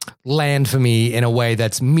land for me in a way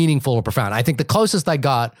that's meaningful or profound. I think the closest I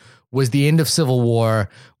got was the end of Civil War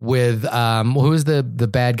with who is the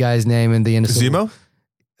bad guy's name in the end of Civil War? Zemo?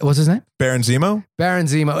 What's his name? Baron Zemo? Baron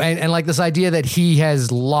Zemo. And like this idea that he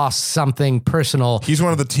has lost something personal. He's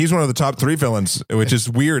one of the top 3 villains, which is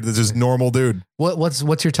weird. This is normal dude.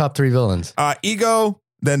 What's your top 3 villains? Ego,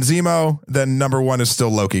 then Zemo, then number 1 is still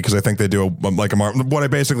Loki, because I think they do what I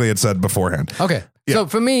basically had said beforehand. Okay. Yeah. So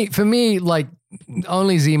for me, like,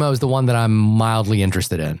 only Zemo is the one that I'm mildly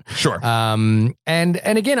interested in. Sure. And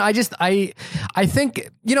again, I think,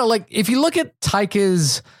 like, if you look at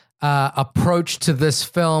Taika's approach to this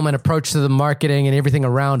film and approach to the marketing and everything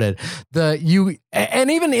around it,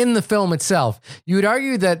 and even in the film itself, you would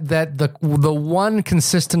argue that the one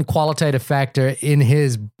consistent qualitative factor in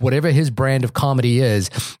whatever his brand of comedy is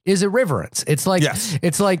irreverence. It's like, yes.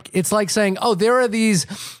 it's like saying, oh, there are these.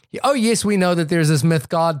 Oh yes, we know that there's this myth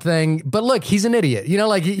god thing, but look, he's an idiot.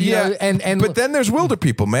 But then there's Wilder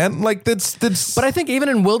People, man. Like that's. But I think even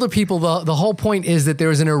in Wilder People, the whole point is that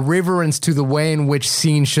there is an irreverence to the way in which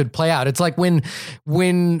scenes should play out. It's like when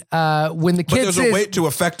the kid But there's a weight to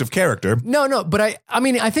effective character. No, but I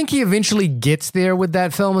mean, I think he eventually gets there with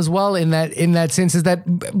that film as well. In that sense,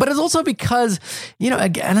 but it's also because and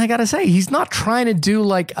I gotta say, he's not trying to do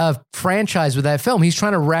like a franchise with that film. He's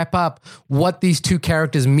trying to wrap up what these two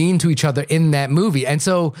characters mean to each other in that movie. And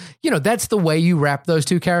so, that's the way you wrap those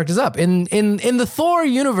two characters up. In the Thor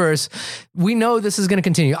universe, we know this is going to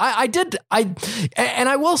continue. And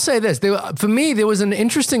I will say this, for me, there was an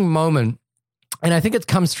interesting moment, and I think it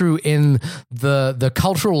comes through in the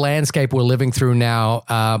cultural landscape we're living through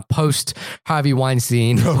now, post Harvey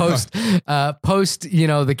Weinstein, post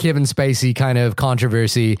the Kevin Spacey kind of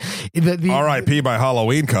controversy. R.I.P. my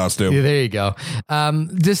Halloween costume. Yeah, there you go.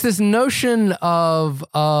 Just this notion of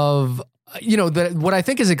what I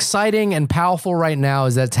think is exciting and powerful right now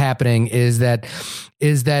is that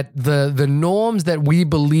the norms that we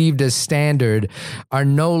believed as standard are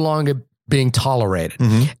no longer being tolerated.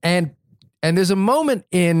 Mm-hmm. And there's a moment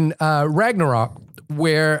in Ragnarok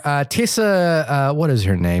where Tessa, what is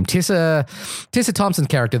her name? Tessa Thompson's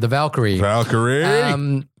character, the Valkyrie.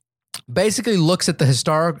 Basically looks at the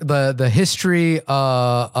history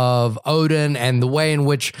of Odin and the way in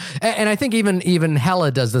which, and I think even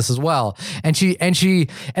Hela does this as well. And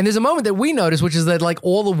there's a moment that we notice, which is that like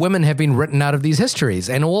all the women have been written out of these histories,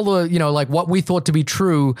 and all the like what we thought to be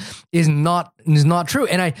true is not true.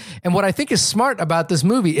 And what I think is smart about this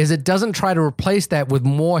movie is it doesn't try to replace that with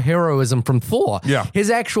more heroism from Thor. Yeah, his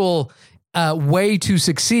actual way to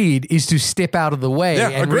succeed is to step out of the way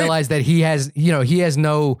and agreed. realize that he has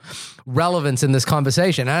no relevance in this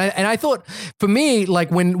conversation. And I thought, for me, like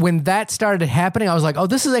when that started happening, I was like, oh,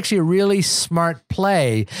 this is actually a really smart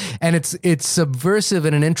play, and it's subversive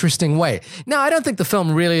in an interesting way. Now, I don't think the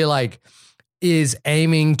film really is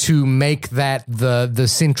aiming to make that the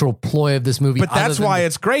central ploy of this movie. But that's why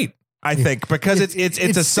it's great. I think because it's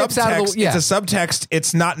a subtext. It's a subtext.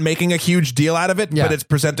 It's not making a huge deal out of it, but it's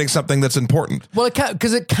presenting something that's important. Well,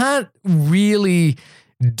 it can't really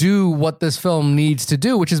do what this film needs to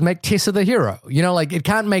do, which is make Tessa the hero. It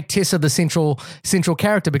can't make Tessa the central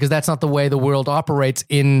character, because that's not the way the world operates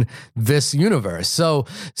in this universe. So,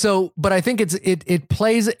 but I think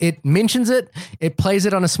it mentions it plays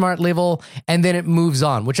it on a smart level, and then it moves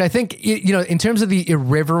on, which I think, in terms of the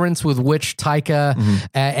irreverence with which Taika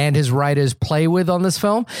and his writers play with on this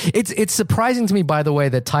film, it's surprising to me, by the way,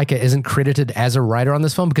 that Taika isn't credited as a writer on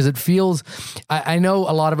this film, because it feels, I know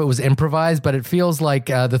a lot of it was improvised, but it feels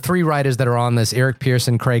like the 3 writers that are on this, Eric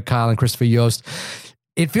Pearson, Craig Kyle, and Christopher Yost,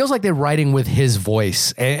 it feels like they're writing with his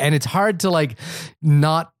voice. And it's hard to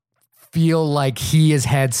not feel like he has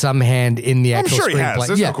had some hand in the actual screenplay. I'm sure he has.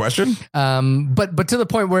 There's no question. But to the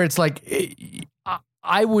point where it's like,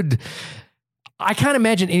 I would I can't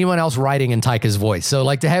imagine anyone else writing in Taika's voice. So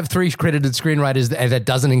like to have 3 credited screenwriters that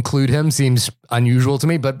doesn't include him seems unusual to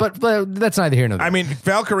me, but that's neither here nor there. I mean,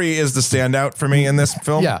 Valkyrie is the standout for me in this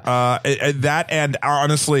film. Yeah. That and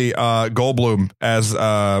honestly, Goldblum as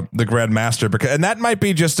the Grand Master, and that might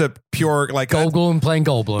be just a pure like Goldblum playing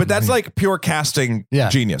Goldblum. But that's like pure casting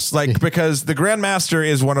genius. Like because the Grand Master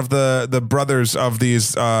is one of the brothers of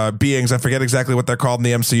these beings. I forget exactly what they're called in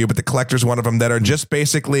the MCU, but the Collector's one of them that are just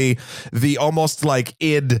basically the almost like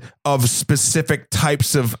id of specific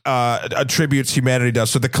types of attributes humanity does.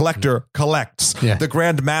 So the Collector collects. Yeah. The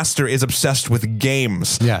Grand Master is obsessed with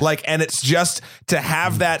games. Yeah. Like, and it's just to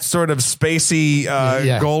have that sort of spacey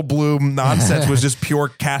Goldblum nonsense was just pure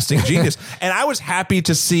casting genius. And I was happy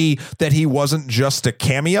to see that he wasn't just a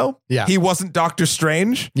cameo. Yeah. He wasn't Doctor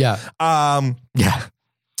Strange. Yeah. Yeah.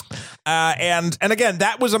 And again,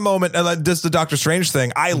 that was a moment. This the Doctor Strange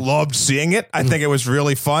thing. I loved seeing it. I think it was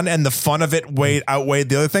really fun, and the fun of it outweighed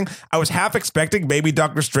the other thing. I was half expecting maybe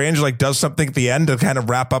Doctor Strange like does something at the end to kind of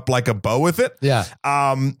wrap up like a bow with it. Yeah.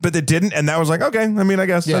 But it didn't, and that was like okay. I mean, I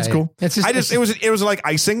guess that's cool. It's just, it was like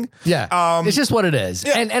icing. Yeah. It's just what it is.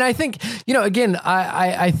 Yeah. And I think again,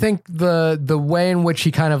 I think the way in which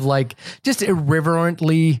he kind of like just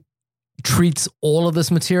irreverently treats all of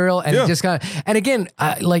this material and it just kind of, and again,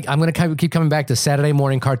 like I'm going to keep coming back to Saturday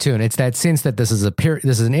morning cartoon. It's that sense that this is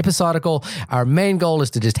an episodical. Our main goal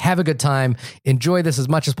is to just have a good time, enjoy this as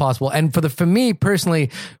much as possible. And for me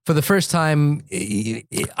personally, for the first time,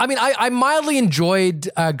 I mean, I mildly enjoyed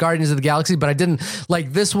Guardians of the Galaxy, but I didn't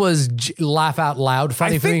like this was laugh out loud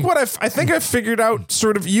funny. I think I figured out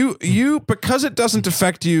sort of you because it doesn't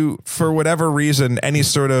affect you for whatever reason, any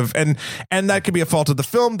sort of, and that could be a fault of the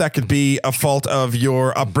film. That could be a fault of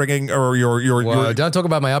your upbringing or your don't talk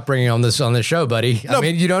about my upbringing on this show, buddy. No, I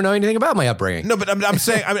mean, you don't know anything about my upbringing. No, but I'm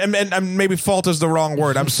saying, I'm maybe fault is the wrong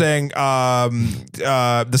word. I'm saying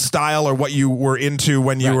the style or what you were into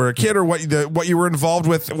when you were a kid, or what you were involved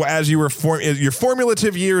with as you were your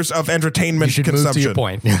formulative years of entertainment consumption. Move to your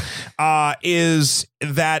point. Is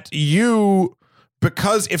that you,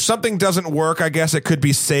 because if something doesn't work, I guess it could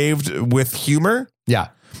be saved with humor. Yeah.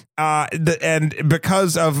 And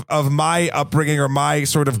because of my upbringing or my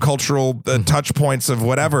sort of cultural touch points of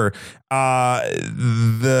whatever, I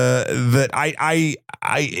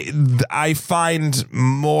find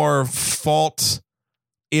more fault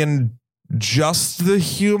in just the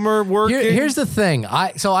humor working. Here's the thing.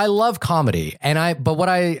 I love comedy, but what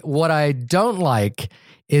I don't like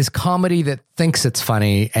is comedy that thinks it's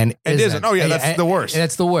funny and isn't. Oh yeah, that's the worst.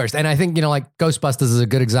 That's the worst. And I think, like Ghostbusters is a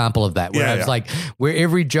good example of that. Where it's like where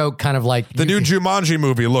every joke kind of like the new Jumanji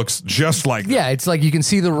movie looks just like that. Yeah, it's like you can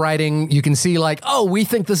see the writing, you can see like, oh, we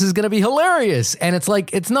think this is gonna be hilarious. And it's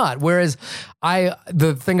like it's not. Whereas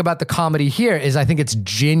the thing about the comedy here is I think it's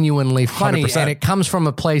genuinely funny 100%. and it comes from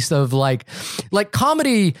a place of like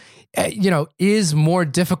comedy is more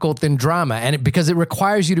difficult than drama, and because it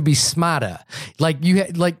requires you to be smarter. Like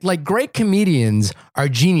like great comedians are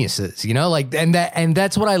geniuses, and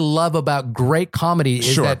that's what I love about great comedy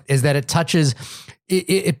is that it touches.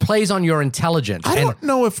 It plays on your intelligence. I don't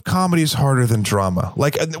know if comedy is harder than drama.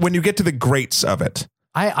 Like when you get to the greats of it.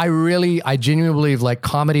 I genuinely believe like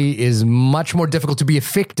comedy is much more difficult to be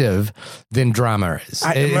effective than drama is.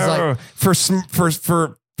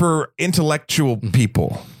 For intellectual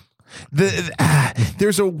people.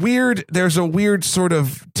 There's a weird sort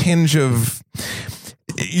of tinge of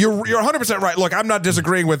you're 100% right. Look, I'm not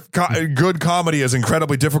disagreeing with good comedy is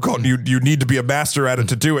incredibly difficult. And you need to be a master at it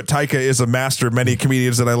to do it. Taika is a master. Many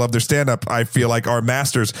comedians that I love their stand up, I feel like are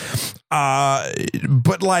masters.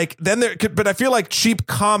 But I feel like cheap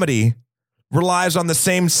comedy relies on the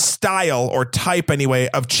same style or type anyway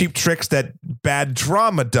of cheap tricks that bad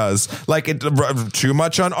drama does. Like too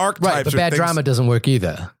much on archetypes. Right, but bad drama doesn't work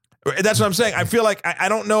either. That's what I'm saying. I feel like I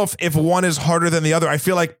don't know if one is harder than the other. I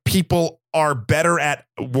feel like people are better at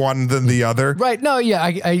one than the other. Right. No,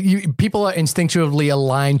 yeah. People are instinctually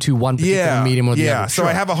aligned to one particular medium or the other. So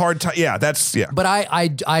I have a hard time. Yeah, that's. But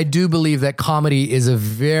I do believe that comedy is a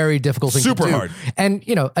very difficult thing to do. Super hard. And,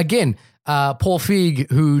 again, Paul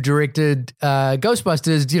Feig, who directed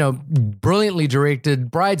Ghostbusters, brilliantly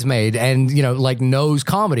directed Bridesmaid and, knows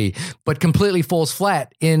comedy, but completely falls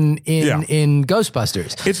flat in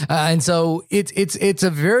Ghostbusters. And so it's a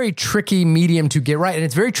very tricky medium to get right. And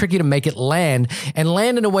it's very tricky to make it land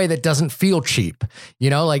in a way that doesn't feel cheap.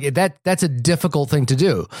 That's a difficult thing to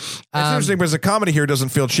do. It's interesting because the comedy here doesn't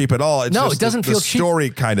feel cheap at all. It's it doesn't feel cheap. The story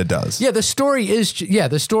kind of does. Yeah, the story is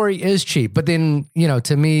cheap. But then,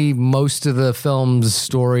 to me, most of the film's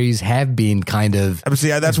stories have been kind of. See,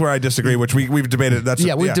 that's where I disagree. Which we've debated.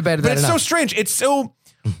 We've debated that. But it's enough. so strange. It's so.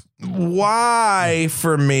 why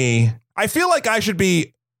for me? I feel like I should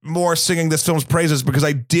be more singing this film's praises because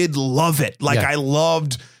I did love it. Like I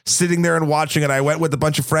loved sitting there and watching it. I went with a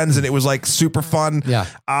bunch of friends and it was like super fun. Yeah.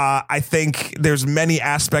 I think there's many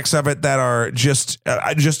aspects of it that are just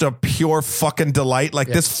a pure fucking delight. Like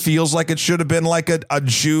this feels like it should have been like a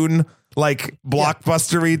June like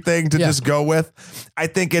blockbustery thing to just go with. I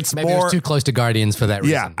think it's Maybe more it was too close to Guardians for that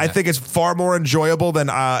reason. Yeah, I think it's far more enjoyable than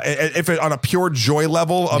if it on a pure joy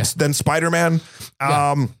level than Spider-Man.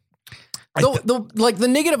 The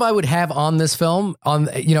negative I would have on this film,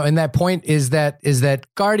 in that point, is that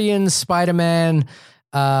Guardians, Spider-Man,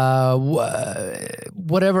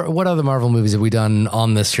 what other Marvel movies have we done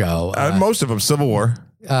on this show? Most of them, Civil War.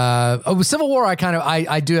 Civil War,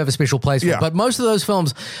 I do have a special place for, but most of those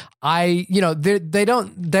films, they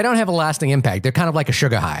don't have a lasting impact. They're kind of like a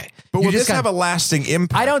sugar high. But will this have a lasting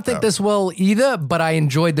impact? I don't think this will either, but I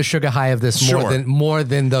enjoyed the sugar high of this more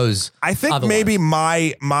than those. I think maybe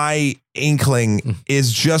my inkling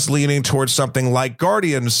is just leaning towards something like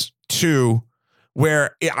Guardians 2,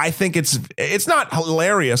 where I think it's not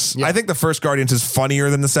hilarious. I think the first Guardians is funnier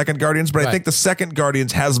than the second Guardians, but I think the second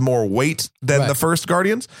Guardians has more weight than the first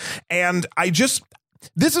Guardians. And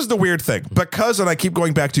this is the weird thing, and I keep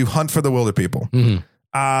going back to Hunt for the Wilder People.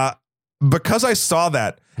 Because I saw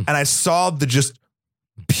that and I saw the just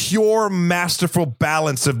pure masterful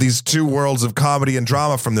balance of these two worlds of comedy and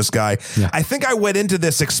drama from this guy. I think I went into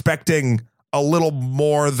this expecting a little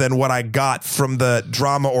more than what I got from the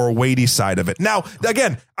drama or weighty side of it. Now,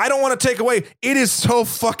 again, I don't want to take away. It is so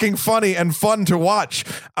fucking funny and fun to watch.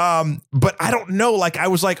 But I don't know. Like, I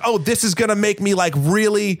was like, oh, this is going to make me like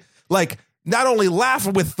really like not only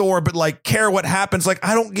laugh with Thor, but like care what happens. Like,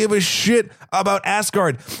 I don't give a shit about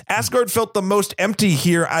Asgard. Asgard felt the most empty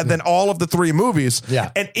here than all of the three movies. Yeah.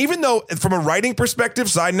 And even though from a writing perspective,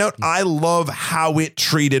 side note, I love how it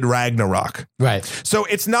treated Ragnarok. Right. So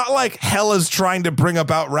it's not like Hela's trying to bring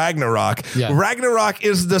about Ragnarok. Yeah. Ragnarok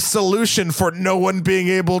is the solution for no one being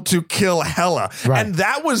able to kill Hela. Right. And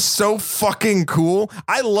that was so fucking cool.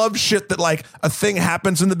 I love shit that like a thing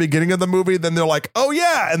happens in the beginning of the movie, then they're like, oh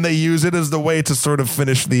yeah, and they use it as the way to sort of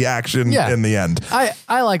finish the action in the end.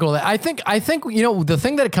 I like all that. I think the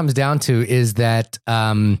thing that it comes down to is that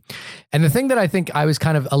and the thing that I think I was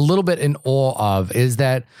kind of a little bit in awe of is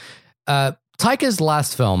that Taika's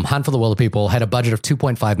last film, Hunt for the Wilder People, had a budget of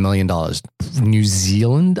 $2.5 million. New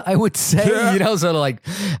Zealand, I would say, sort of like,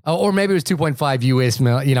 or maybe it was 2.5 US,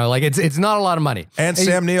 it's not a lot of money. And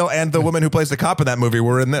Sam Neill and the woman who plays the cop in that movie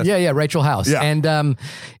were in this. Yeah, Rachel House. Yeah. And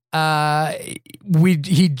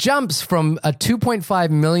he jumps from a $2.5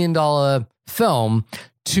 million film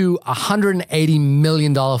to $180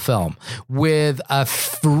 million film with a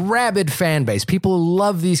rabid fan base. People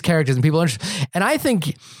love these characters and people are interested. And I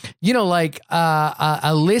think,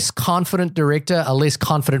 a less confident director, a less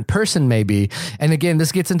confident person maybe. And again,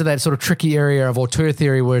 this gets into that sort of tricky area of auteur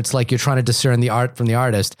theory where it's like you're trying to discern the art from the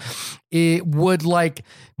artist. It would like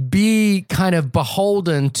be kind of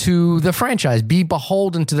beholden to the franchise, be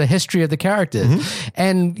beholden to the history of the characters.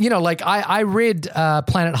 And, I read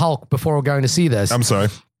Planet Hulk before going to see this. I'm sorry.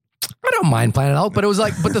 I don't mind Planet Hulk, but it was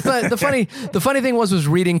like, but the funny thing was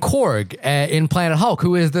reading Korg in Planet Hulk,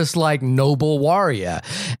 who is this like noble warrior,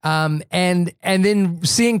 and then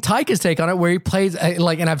seeing Taika's take on it, where he plays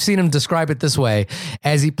and I've seen him describe it this way,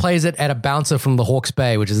 as he plays it at a bouncer from the Hawke's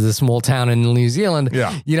Bay, which is this small town in New Zealand,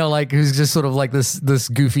 who's just sort of like this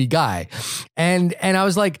goofy guy, and I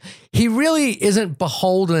was like, he really isn't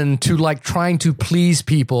beholden to like trying to please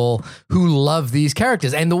people who love these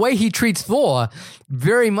characters, and the way he treats Thor,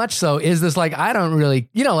 very much so, is this like, I don't really,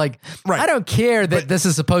 I don't care that this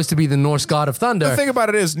is supposed to be the Norse god of thunder. The thing about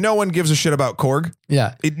it is, no one gives a shit about Korg.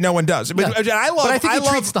 Yeah, no one does. But I think he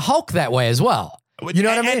treats the Hulk that way as well. You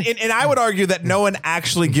know what I mean? And I would argue that no one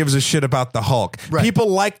actually gives a shit about the Hulk. Right.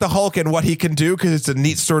 People like the Hulk and what he can do because it's a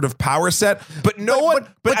neat sort of power set. But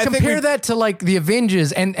I compare that to like the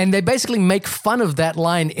Avengers, and they basically make fun of that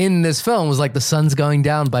line in this film. It was like, the sun's going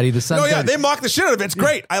down, buddy. The sun's going. They mock the shit out of it. It's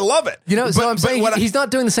great. I love it. So I'm saying he's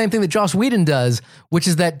not doing the same thing that Joss Whedon does, which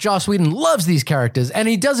is that Joss Whedon loves these characters, and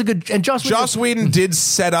he does a good. And Joss Whedon did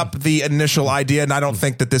set up the initial idea, and I don't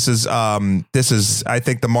think that this is. I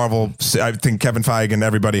think the Marvel. I think Kevin Feige and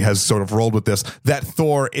everybody has sort of rolled with this, that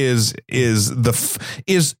Thor is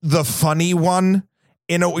the funny one.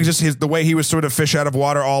 Just the way he was sort of fish out of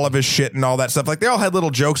water, all of his shit and all that stuff. Like, they all had little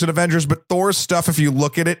jokes in Avengers, but Thor's stuff, if you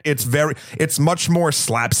look at it, it's much more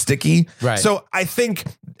slapsticky. Right. So I think,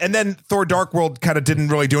 and then Thor Dark World kind of didn't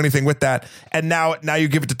really do anything with that. And now you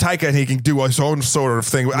give it to Taika and he can do his own sort of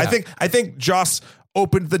thing. Yeah. I think Joss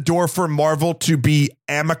opened the door for Marvel to be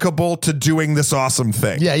amicable to doing this awesome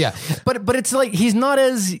thing. Yeah. But it's like he's not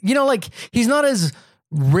as, he's not as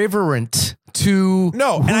reverent to who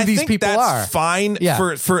and I these think people that's are. fine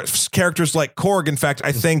for characters like Korg. In fact,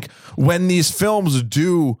 I think when these films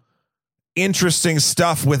do interesting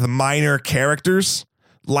stuff with minor characters,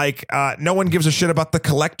 like no one gives a shit about The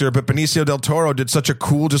Collector, but Benicio del Toro did such a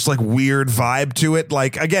cool, just like weird vibe to it.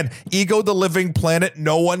 Like, again, Ego the Living Planet,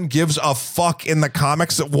 no one gives a fuck in the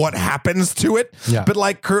comics of what happens to it. Yeah. But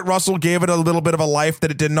like Kurt Russell gave it a little bit of a life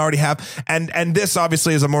that it didn't already have. And this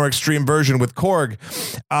obviously is a more extreme version with Korg.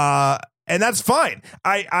 And that's fine.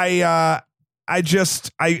 It's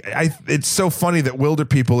so funny that Wilder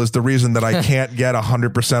People is the reason that I can't get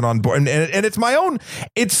 100% on board. And it's my own,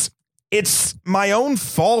 it's my own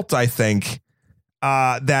fault, I think,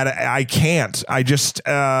 that I can't. I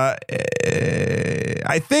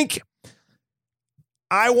think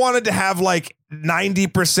I wanted to have like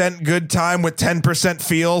 90% good time with 10%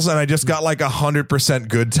 feels, and I just got like 100%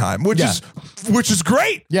 good time, which is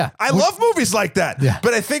great. Yeah. I love movies like that. Yeah.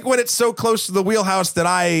 But I think when it's so close to the wheelhouse that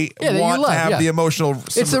I want to have the emotional.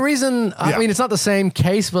 It's the reason, I mean, it's not the same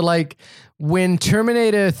case, but like when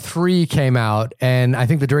Terminator 3 came out, and I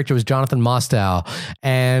think the director was Jonathan Mostow,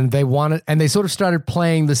 and they sort of started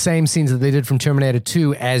playing the same scenes that they did from Terminator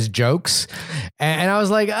 2 as jokes. And I was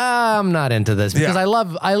like, I'm not into this because I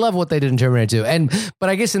love what they did in Terminator 2. But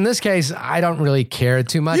I guess in this case, I don't really care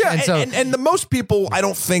too much. Yeah, and the most people I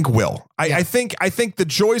don't think will. I think the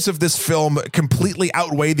joys of this film completely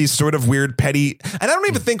outweigh these sort of weird, petty. And I don't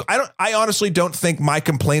even think I honestly don't think my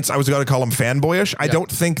complaints, I was going to call them fanboyish. I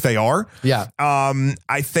don't think they are. Yeah.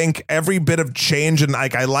 I think every bit of change, and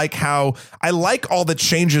like I like all the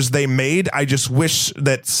changes they made. I just wish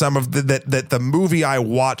that some of that the movie I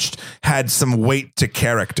watched had some weight to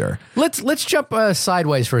character. Let's jump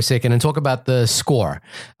sideways for a second and talk about the score.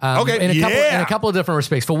 Okay, in a couple of different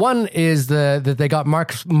respects. For one is that they got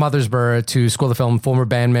Mark Mothersbaugh to score the film, former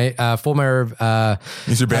bandmate,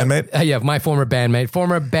 He's your bandmate? Yeah, my former bandmate,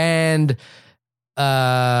 former band.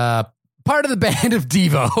 Part of the band of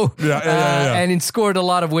Devo. Yeah. And he scored a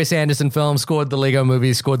lot of Wes Anderson films, scored the Lego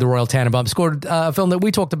movies, scored the Royal Tenenbaums, scored a film that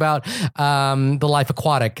we talked about, The Life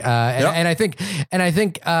Aquatic. And I think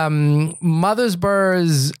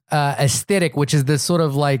Mothersbaugh's aesthetic, which is this sort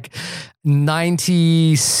of like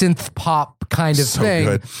 90s synth pop kind of thing,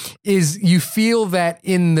 good. is you feel that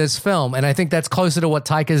in this film. And I think that's closer to what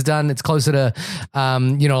Taika's done. It's closer to,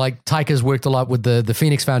 like Taika's worked a lot with the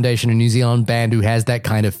Phoenix Foundation, a New Zealand band who has that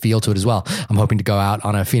kind of feel to it as well. I'm hoping to go out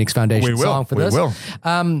on a Phoenix Foundation song for this. We will.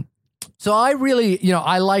 So I really,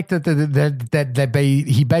 I like that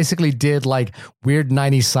he basically did like weird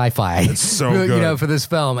 90s sci-fi. It's so good. For this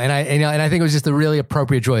film, and I think it was just a really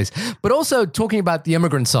appropriate choice. But also talking about the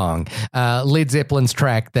Immigrant Song, Led Zeppelin's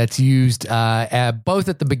track that's used both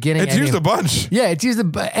at the beginning. It's used a bunch. Yeah, it's used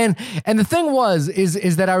and the thing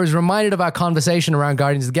is that I was reminded of our conversation around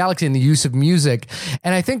Guardians of the Galaxy and the use of music,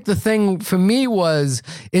 and I think the thing for me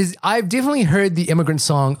is I've definitely heard the Immigrant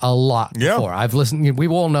Song a lot before. I've listened. We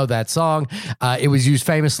all know that song. It was used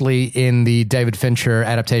famously in the David Fincher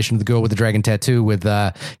adaptation of The Girl with the Dragon Tattoo with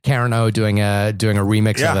Karen O doing a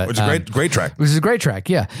remix of it. Which is a great track. Which is a great track,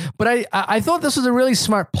 yeah. But I thought this was a really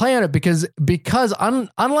smart play on it because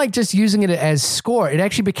unlike just using it as score, it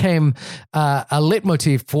actually became a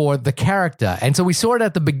leitmotif for the character. And so we saw it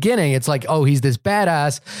at the beginning. It's like, oh, he's this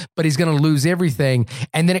badass, but he's going to lose everything.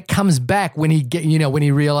 And then it comes back when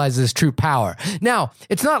he realizes his true power. Now,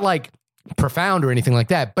 it's not like profound or anything like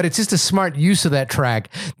that, but it's just a smart use of that track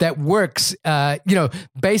that works,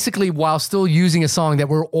 basically while still using a song that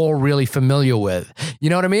we're all really familiar with.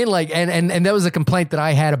 You know what I mean? Like, and that was a complaint that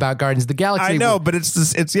I had about Guardians of the Galaxy. I know, but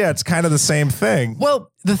it's kind of the same thing.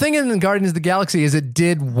 Well, the thing in Guardians of the Galaxy is it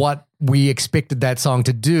did what we expected that song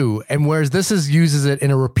to do, and whereas this uses it in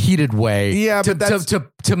a repeated way,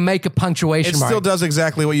 to make a punctuation mark. It still does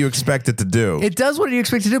exactly what you expect it to do. It does what you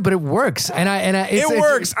expect to do, but it works. It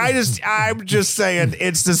works. I'm just saying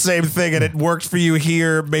it's the same thing, and it worked for you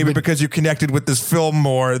here, maybe because you connected with this film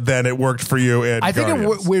more than it worked for you in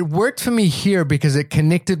Guardians. It worked for me here because it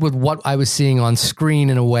connected with what I was seeing on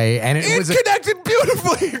screen in a way, and it connected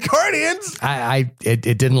beautifully in Guardians.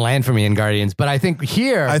 It didn't land for me in Guardians, but I think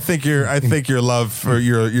here, I think your love for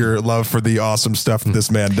the awesome stuff that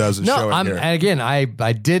this man does is showing here. And again, I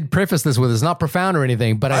did preface this with it's not profound or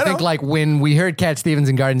anything, but I think like when we heard Cat Stevens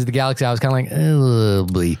in Guardians of the Galaxy, I was kind of like, oh,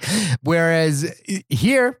 boy. Whereas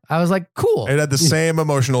here, I was like, cool. It had the same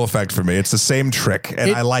emotional effect for me. It's the same trick,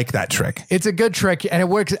 and I like that trick. It's a good trick, and it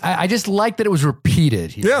works. I just like that it was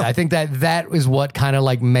repeated here. Yeah. I think that is what kind of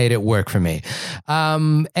like made it work for me.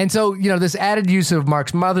 And so, this added use of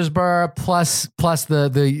Mark's Mothersbaugh plus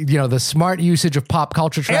the smart usage of pop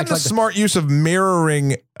culture tracks. And the smart use of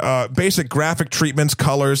mirroring basic graphic treatments,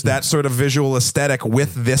 colors, that sort of visual aesthetic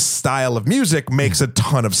with this style of music makes a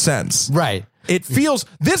ton of sense. Right. It feels,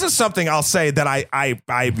 this is something I'll say that I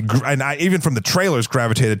even from the trailers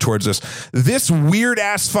gravitated towards this weird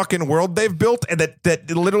ass fucking world they've built, and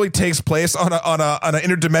that literally takes place on an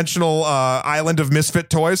interdimensional island of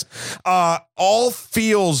misfit toys. All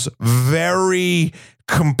feels very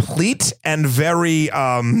complete and very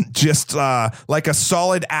just like a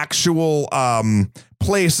solid actual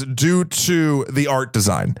place due to the art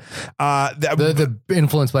design. The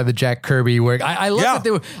influence by the Jack Kirby work. I love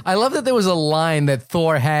that there was a line that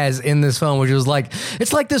Thor has in this film, which was like,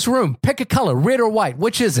 it's like this room, pick a color, red or white,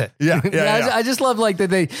 which is it? I just love like that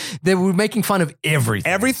they were making fun of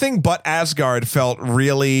everything but Asgard felt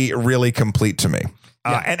really, really complete to me.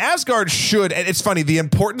 And Asgard should, and it's funny, the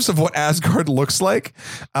importance of what Asgard looks like,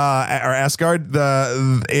 or Asgard,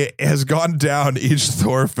 it has gone down each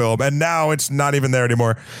Thor film, and now it's not even there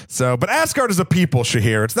anymore. So, but Asgard is a people,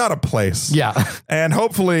 Shahir. It's not a place. Yeah. And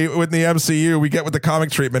hopefully, with the MCU, we get with the comic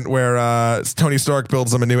treatment where Tony Stark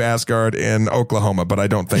builds them a new Asgard in Oklahoma, but I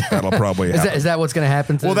don't think that'll probably happen. Is that what's going to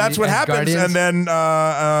happen? Well, that's what happens, and then,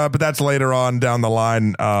 but that's later on down the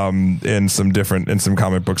line in some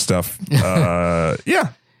comic book stuff.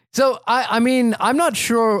 Yeah. So, I'm not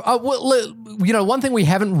sure. One thing we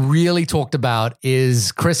haven't really talked about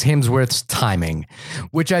is Chris Hemsworth's timing,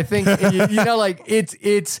 which I think,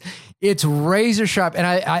 it's razor sharp. And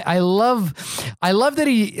I love that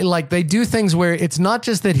he, like, they do things where it's not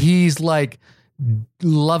just that he's like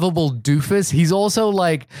lovable doofus. He's also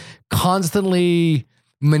like constantly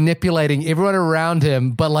manipulating everyone around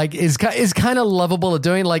him, but like is kind of lovable at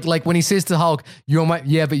doing, like when he says to Hulk, you're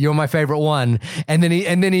my favorite one, and then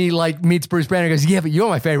he like meets Bruce Banner and goes, yeah, but you're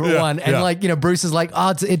my favorite one, and Bruce is like,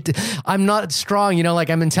 I'm not strong,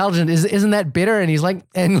 like I'm intelligent, isn't that bitter? And he's like,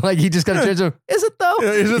 and like he just kind of turns to him, is it though?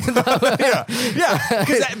 Is it though?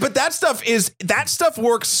 yeah. But that stuff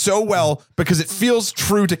works so well because it feels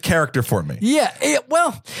true to character for me. Yeah,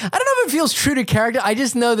 well, I don't know if it feels true to character. I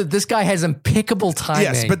just know that this guy has impeccable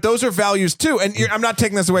timing. Yes, but those are values too. And I'm not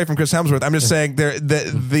taking this away from Chris Hemsworth. I'm just saying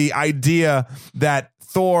the idea that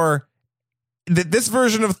Thor, that this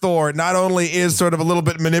version of Thor not only is sort of a little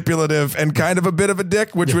bit manipulative and kind of a bit of a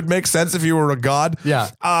dick, which would make sense if you were a god. Yeah.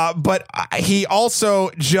 But he also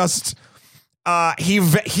just he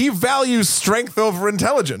values strength over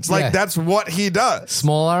intelligence. Like that's what he does.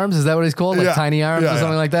 Small arms, is that what he's called? Like tiny arms or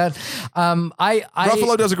something like that.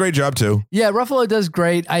 Ruffalo does a great job too. Yeah, Ruffalo does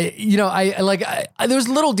great. There's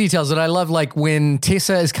little details that I love, like when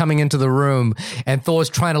Tessa is coming into the room and Thor's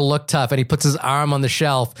trying to look tough and he puts his arm on the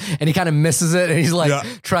shelf and he kind of misses it and he's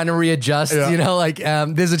like trying to readjust.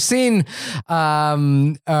 There's a scene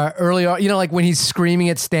earlier, like when he's screaming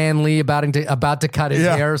at Stan Lee about to cut his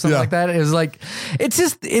hair or something like that. It was like,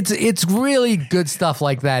 it's really good stuff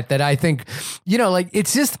like that I think,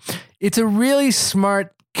 it's a really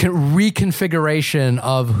smart reconfiguration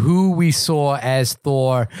of who we saw as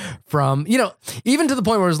Thor from, even to the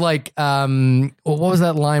point where it was like, what was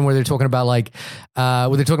that line where they're talking about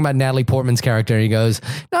Natalie Portman's character, and he goes,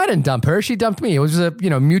 no, I didn't dump her, she dumped me. It was a,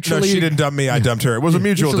 mutually. No, she didn't dump me, I dumped her. It was a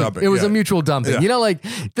mutual dumping. It was a mutual dumping. Yeah.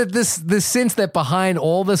 This sense that behind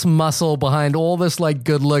all this muscle, behind all this like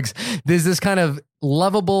good looks, there's this kind of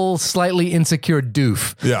lovable, slightly insecure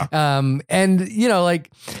doof. Yeah. And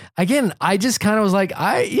again, I just kind of was like,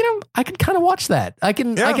 I can kind of watch that. I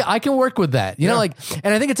can work with that. And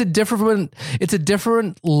I think it's a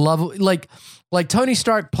different level. Like Tony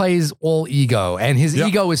Stark plays all ego, and his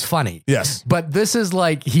ego is funny. Yes. But this is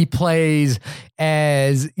like he plays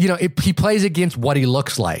as, he plays against what he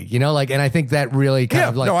looks like, and I think that really kind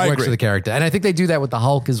of works for the character. And I think they do that with the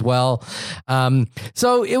Hulk as well.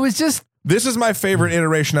 So it was just, this is my favorite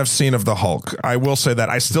iteration I've seen of the Hulk. I will say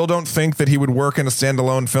that. I still don't think that he would work in a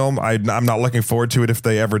standalone film. I'm not looking forward to it if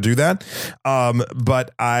they ever do that.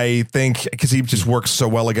 But I think, because he just works so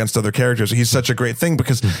well against other characters, he's such a great thing,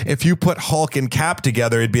 because if you put Hulk and Cap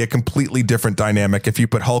together, it'd be a completely different dynamic. If you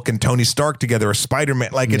put Hulk and Tony Stark together, or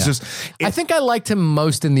Spider-Man, it's just... I think I liked him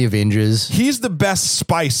most in the Avengers. He's the best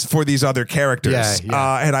spice for these other characters.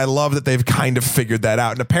 And I love that they've kind of figured that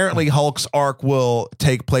out. And apparently Hulk's arc will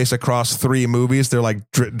take place across 3 movies. They're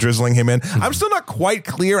like drizzling him in. I'm still not quite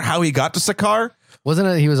clear how he got to Sakaar. Wasn't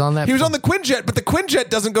it he was on that? He was on the Quinjet, but the Quinjet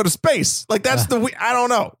doesn't go to space. Like that's I don't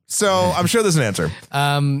know. So I'm sure there's an answer.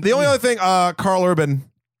 The only other thing, Karl Urban,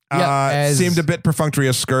 Seemed a bit perfunctory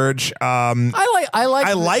as Scourge.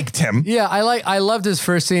 I liked him. Yeah, I loved his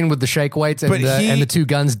first scene with the shake weights and the two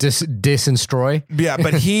guns dis and Stroy. Yeah,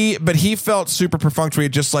 but he felt super perfunctory,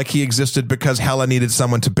 just like he existed because Hela needed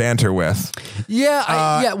someone to banter with.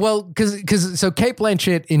 Yeah, well, because so Cate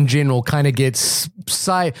Blanchett in general kind of gets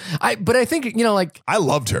but I think I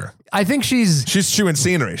loved her. I think she's chewing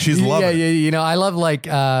scenery. She's loving it. I love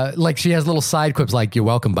like she has little side quips like "You're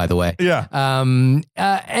welcome," by the way. Yeah. And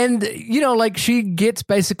like she gets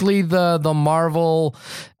basically the Marvel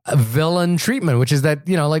villain treatment, which is that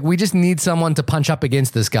like we just need someone to punch up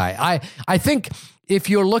against this guy. I think if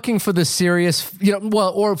you're looking for the serious,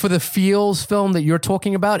 or for the feels film that you're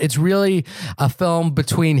talking about, it's really a film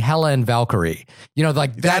between Hela and Valkyrie.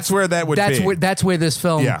 That's where that would be. That's where this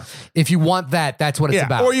film. Yeah. If you want that, that's what it's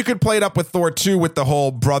about. Or you could play it up with Thor 2 with the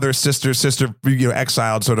whole brother, sister,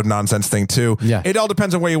 exiled sort of nonsense thing too. Yeah. It all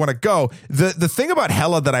depends on where you want to go. The thing about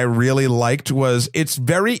Hela that I really liked was it's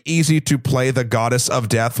very easy to play the goddess of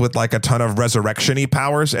death with like a ton of resurrection-y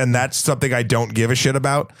powers, and that's something I don't give a shit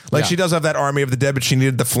about. She does have that army of the dead, but she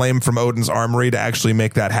needed the flame from Odin's armory to actually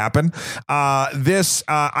make that happen.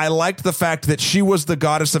 I liked the fact that she was the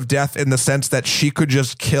goddess of death in the sense that she could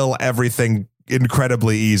just kill everything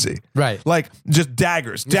incredibly easy. Right. Like just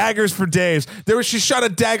daggers for days. She shot a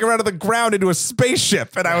dagger out of the ground into a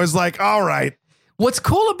spaceship, and I was like, all right. What's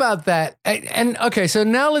cool about that, and okay, so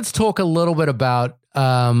now let's talk a little bit about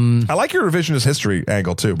I like your revisionist history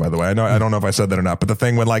angle too, by the way. I don't know if I said that or not, but the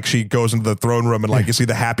thing when like she goes into the throne room and like you see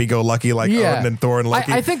the happy-go-lucky Odin and Thor and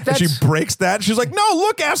Loki, I think that's, and she breaks that. She's like, "No,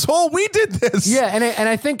 look, asshole, we did this." Yeah, and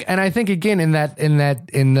I think again in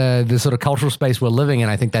the sort of cultural space we're living in,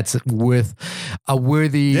 I think that's a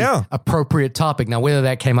worthy, appropriate topic. Now, whether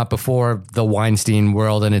that came up before the Weinstein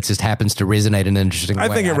world and it just happens to resonate in an interesting way, I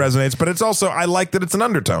think it resonates, but it's also I like that it's an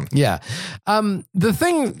undertone. Yeah, the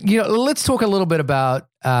thing, let's talk a little bit about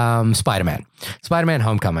Spider-Man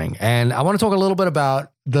Homecoming. And I want to talk a little bit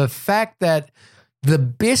about the fact that the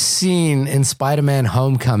best scene in Spider-Man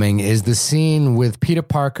Homecoming is the scene with Peter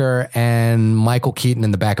Parker and Michael Keaton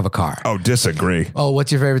in the back of a car. Oh, disagree. Oh,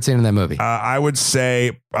 what's your favorite scene in that movie? I would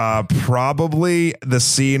say probably the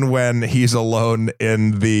scene when he's alone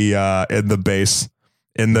in the base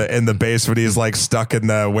when he's like stuck in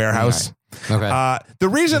the warehouse. Okay. Okay. The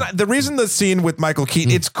reason the scene with Michael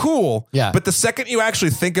Keaton, it's cool. Yeah. But the second you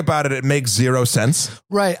actually think about it, it makes zero sense.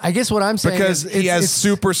 Right. I guess what I'm saying because he has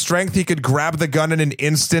super strength. He could grab the gun in an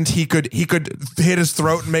instant. He could hit his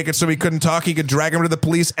throat and make it so he couldn't talk. He could drag him to the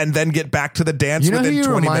police and then get back to the dance within 20 minutes.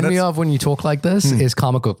 You remind me of when you talk like this is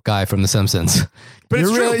comic book guy from The Simpsons. But it's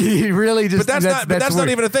true. He really just. But that's not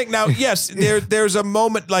even a thing. Now, yes, there's a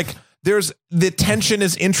moment like. The tension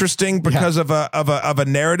is interesting because of a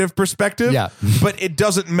narrative perspective, but it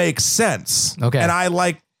doesn't make sense. Okay. And I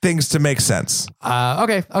like things to make sense.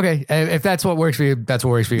 Okay. If that's what works for you, that's what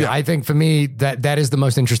works for you. Yeah. I think for me that is the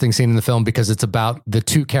most interesting scene in the film because it's about the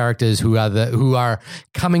two characters who are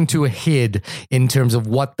coming to a head in terms of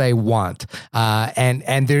what they want,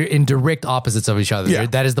 and they're in direct opposites of each other. Yeah.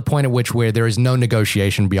 That is the point at which where there is no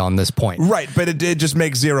negotiation beyond this point. Right, but it just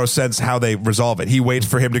makes zero sense how they resolve it. He waits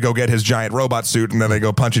for him to go get his giant robot suit, and then they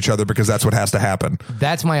go punch each other because that's what has to happen.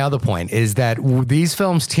 That's my other point, is that these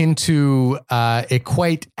films tend to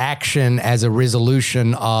equate action as a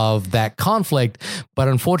resolution of that conflict, but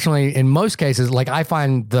unfortunately in most cases, like I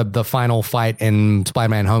find the final fight in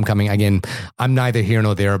Spider-Man Homecoming, again, I'm neither here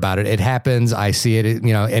nor there about it. It happens, I see it, and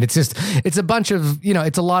it's a bunch of,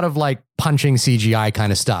 it's a lot of like punching CGI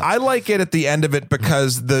kind of stuff. I like it at the end of it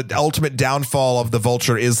because the ultimate downfall of the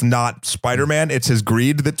Vulture is not Spider-Man, it's his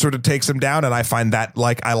greed that sort of takes him down, and I find that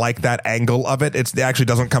I like that angle of it. It actually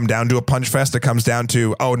doesn't come down to a punch fest. It comes down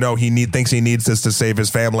to, oh no, he thinks he needs this to save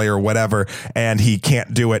his family or whatever, and he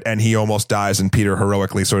can't do it, and he almost dies, and Peter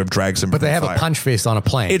heroically sort of drags him. But they have a punch fest on a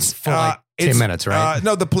plane. It's for like 10 minutes, right?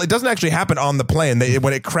 No, it doesn't actually happen on the plane.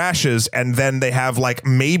 When it crashes, and then they have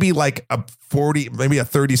maybe a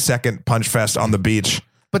 30-second punch fest on the beach.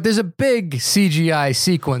 But there's a big CGI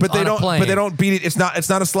sequence on a plane. But they don't beat it. It's not a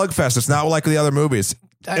slugfest. It's not like the other movies.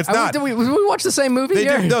 It's not. Did we watch the same movie?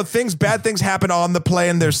 No, bad things happen on the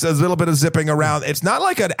plane. There's a little bit of zipping around. It's not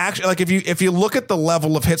like an action. Like if you look at the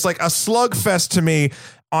level of hits, like a slugfest to me,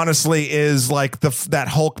 honestly, is like that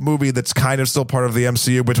Hulk movie that's kind of still part of the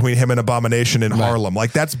MCU between him and Abomination in Harlem.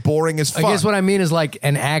 Like that's boring as fuck. I guess what I mean is like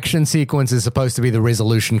an action sequence is supposed to be the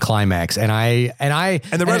resolution climax, and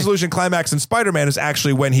the resolution climax in Spider-Man is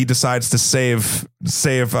actually when he decides to save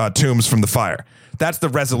Toombs from the fire. That's the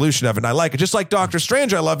resolution of it. And I like it. Just like Doctor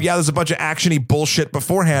Strange, I love, there's a bunch of actiony bullshit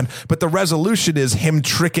beforehand, but the resolution is him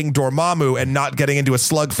tricking Dormammu and not getting into a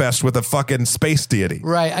slugfest with a fucking space deity.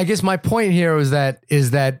 Right. I guess my point here is that,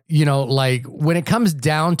 like when it comes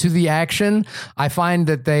down to the action, I find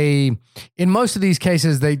that in most of these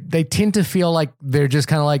cases, they tend to feel like they're just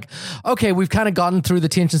kind of like, okay, we've kind of gotten through the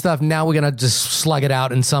tension stuff. Now we're going to just slug it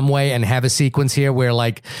out in some way and have a sequence here where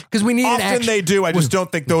because we need Often an action. they do. I just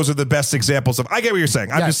don't think those are the best examples of, I get what you're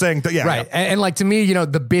saying. I'm just saying that, right. And like to me,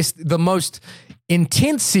 the most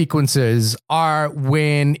intense sequences are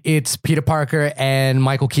when it's Peter Parker and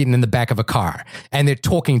Michael Keaton in the back of a car and they're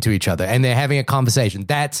talking to each other and they're having a conversation.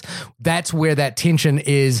 That's where that tension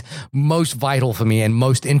is most vital for me and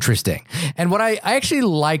most interesting. And what I actually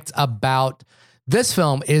liked about this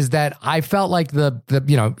film is that I felt like the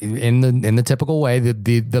in the typical way,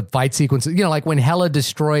 the fight sequence, like when Hela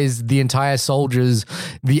destroys the entire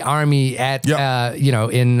the army at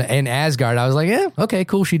in Asgard, I was like, yeah, okay,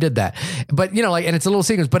 cool, she did that. But and it's a little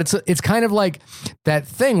sequence, but it's kind of like that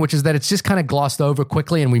thing, which is that it's just kind of glossed over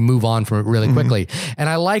quickly and we move on from it really quickly. And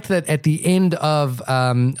I like that at the end of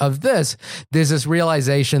this, there's this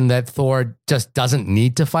realization that Thor just doesn't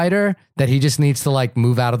need to fight her, that he just needs to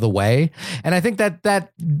move out of the way. And I think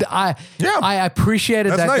I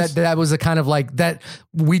appreciated That's nice. that was a kind of that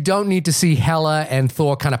we don't need to see Hela and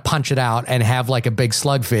Thor kind of punch it out and have a big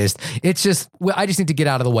slugfest. It's just, I just need to get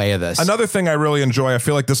out of the way of this. Another thing I really enjoy, I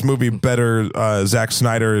feel like this movie better Zack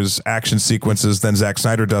Snyder's action sequences than Zack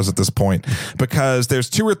Snyder does at this point, because there's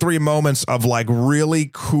 2 or 3 moments of really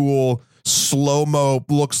cool slow-mo,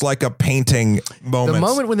 looks like a painting moments. The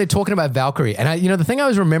moment when they're talking about Valkyrie, and the thing I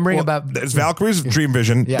was remembering about there's Valkyrie's dream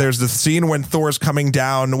vision. Yeah. There's the scene when Thor's coming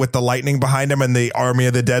down with the lightning behind him and the army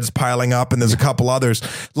of the dead's piling up, and there's a couple others.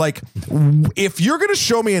 If you're going to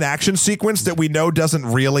show me an action sequence that we know doesn't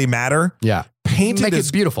really matter, paint make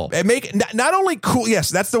it beautiful. Make not only cool.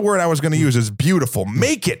 Yes, that's the word I was going to use, is beautiful.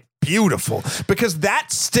 Make it beautiful, because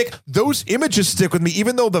those images stick with me,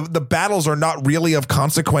 even though the battles are not really of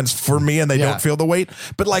consequence for me and they don't feel the weight.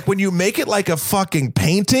 But when you make it like a fucking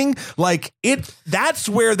painting, that's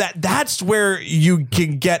where you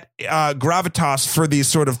can get gravitas for these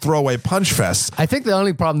sort of throwaway punch fests. I think the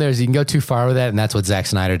only problem there is you can go too far with that, and that's what Zack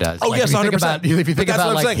Snyder does. Oh, yes, 100%. If you think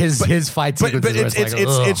about his fight sequences,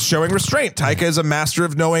 it's showing restraint. Taika is a master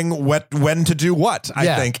of knowing when to do what,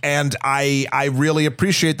 I think. And I really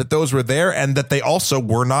appreciate that those were there and that they also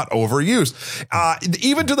were not overused.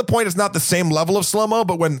 Even to the point it's not the same level of slow-mo,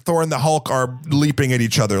 but when Thor and the Hulk are leaping at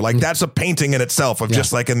each other, that's a painting in itself of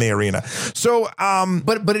just like in the arena. So,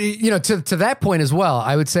 but to that point as well,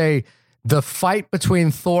 I would say the fight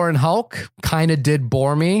between Thor and Hulk kind of did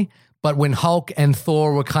bore me. But when Hulk and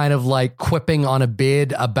Thor were kind of quipping on a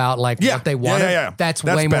bid about what they wanted, that's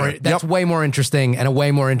way better. Way more interesting, and a way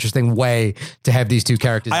more interesting way to have these two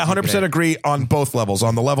characters. I 100% agree on both levels,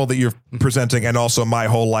 on the level that you're presenting and also my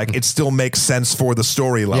whole it still makes sense for the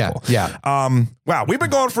story level. Yeah. Wow, we've been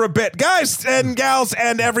going for a bit, guys and gals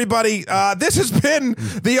and everybody. This has been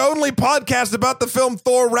the only podcast about the film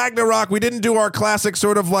Thor Ragnarok. We didn't do our classic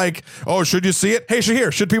sort of oh, should you see it? Hey,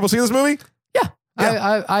 Shahir, should people see this movie? Yeah.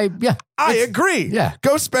 I agree. Yeah.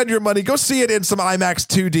 Go spend your money. Go see it in some IMAX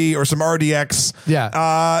 2D or some RDX. Yeah.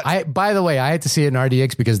 By the way, I had to see it in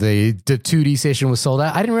RDX because the 2D session was sold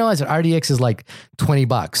out. I didn't realize that RDX is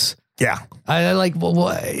 $20. Yeah.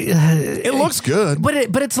 It looks good. But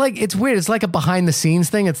it's weird. It's like a behind the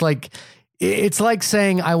scenes thing. It's like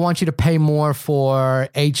saying I want you to pay more for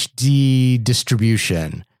HD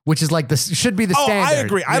distribution, which is should be the standard. I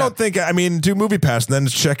agree. I don't think, do Movie Pass and then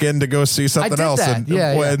check in to go see something else. That.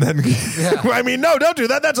 And then, no, don't do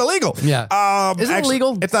that. That's illegal. Yeah. Is it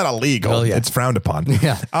illegal? It's not illegal. Well, yeah. It's frowned upon.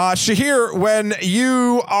 Yeah. Shahir, when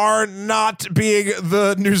you are not being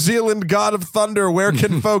the New Zealand god of thunder, where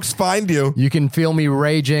can folks find you? You can feel me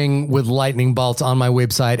raging with lightning bolts on my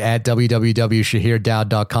website at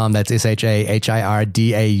www.shahirdaud.com. That's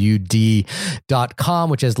SHAHIRDAUD.com,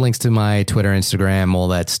 which has links to my Twitter, Instagram, all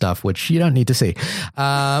that stuff, which you don't need to see.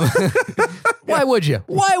 Why would you?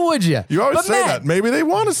 You always say that. Maybe they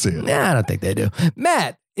want to see it. Nah, I don't think they do.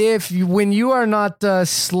 Matt, when you are not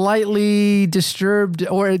slightly disturbed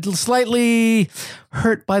or slightly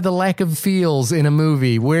hurt by the lack of feels in a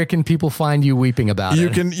movie, where can people find you weeping about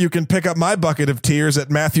it? You can pick up my bucket of tears at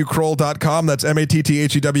MatthewKroll.com. That's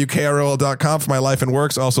MatthewKroll.com for my life and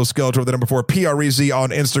works. Also Skeletor with the number 4 PREZ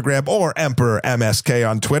on Instagram, or Emperor MSK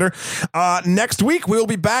on Twitter. Next week we'll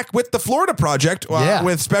be back with the Florida Project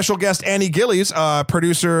with special guest Annie Gillies,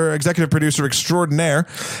 executive producer extraordinaire,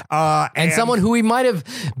 and someone who we might have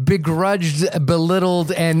begrudged,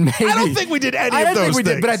 belittled, and maybe I don't think we did any of those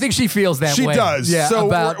things. But I think she feels that way. She does. Yeah, so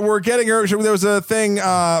we're getting her. There was a thing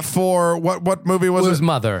for what movie was it? Was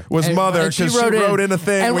Mother. Mother, because she wrote in a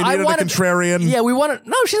thing. We needed a contrarian. Yeah, we wanted.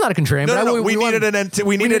 No, she's not a contrarian. No, we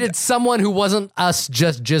needed someone who wasn't us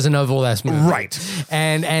just jizzing over the last movie. Right.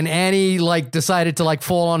 And Annie decided to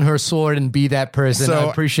fall on her sword and be that person. So I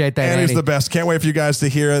appreciate that. Annie's Annie. the best. Can't wait for you guys to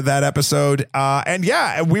hear that episode. And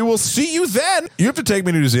we will see you then. You have to take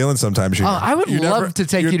me to New Zealand sometime, Sheena. I would love to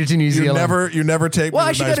take you to New Zealand. You never take me to nice places. Well,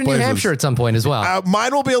 I should go to New Hampshire at some point as well.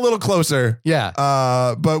 Mine will be a little closer. Yeah.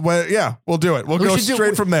 We'll do it. We'll go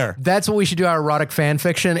straight from there. That's what we should do. Our erotic fan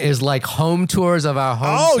fiction is home tours of our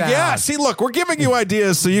hometown. Oh, yeah. See, look, we're giving you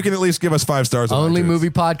ideas so you can at least give us 5 stars.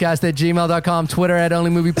 Onlymoviepodcast@gmail.com, Twitter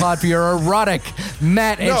 @onlymoviepod for your erotic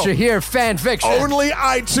Matt and Shahir fan fiction. Only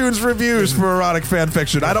iTunes reviews for erotic fan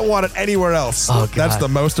fiction. I don't want it anywhere else. Oh, God. That's the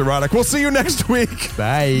most erotic. We'll see you next week.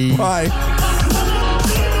 Bye. Bye.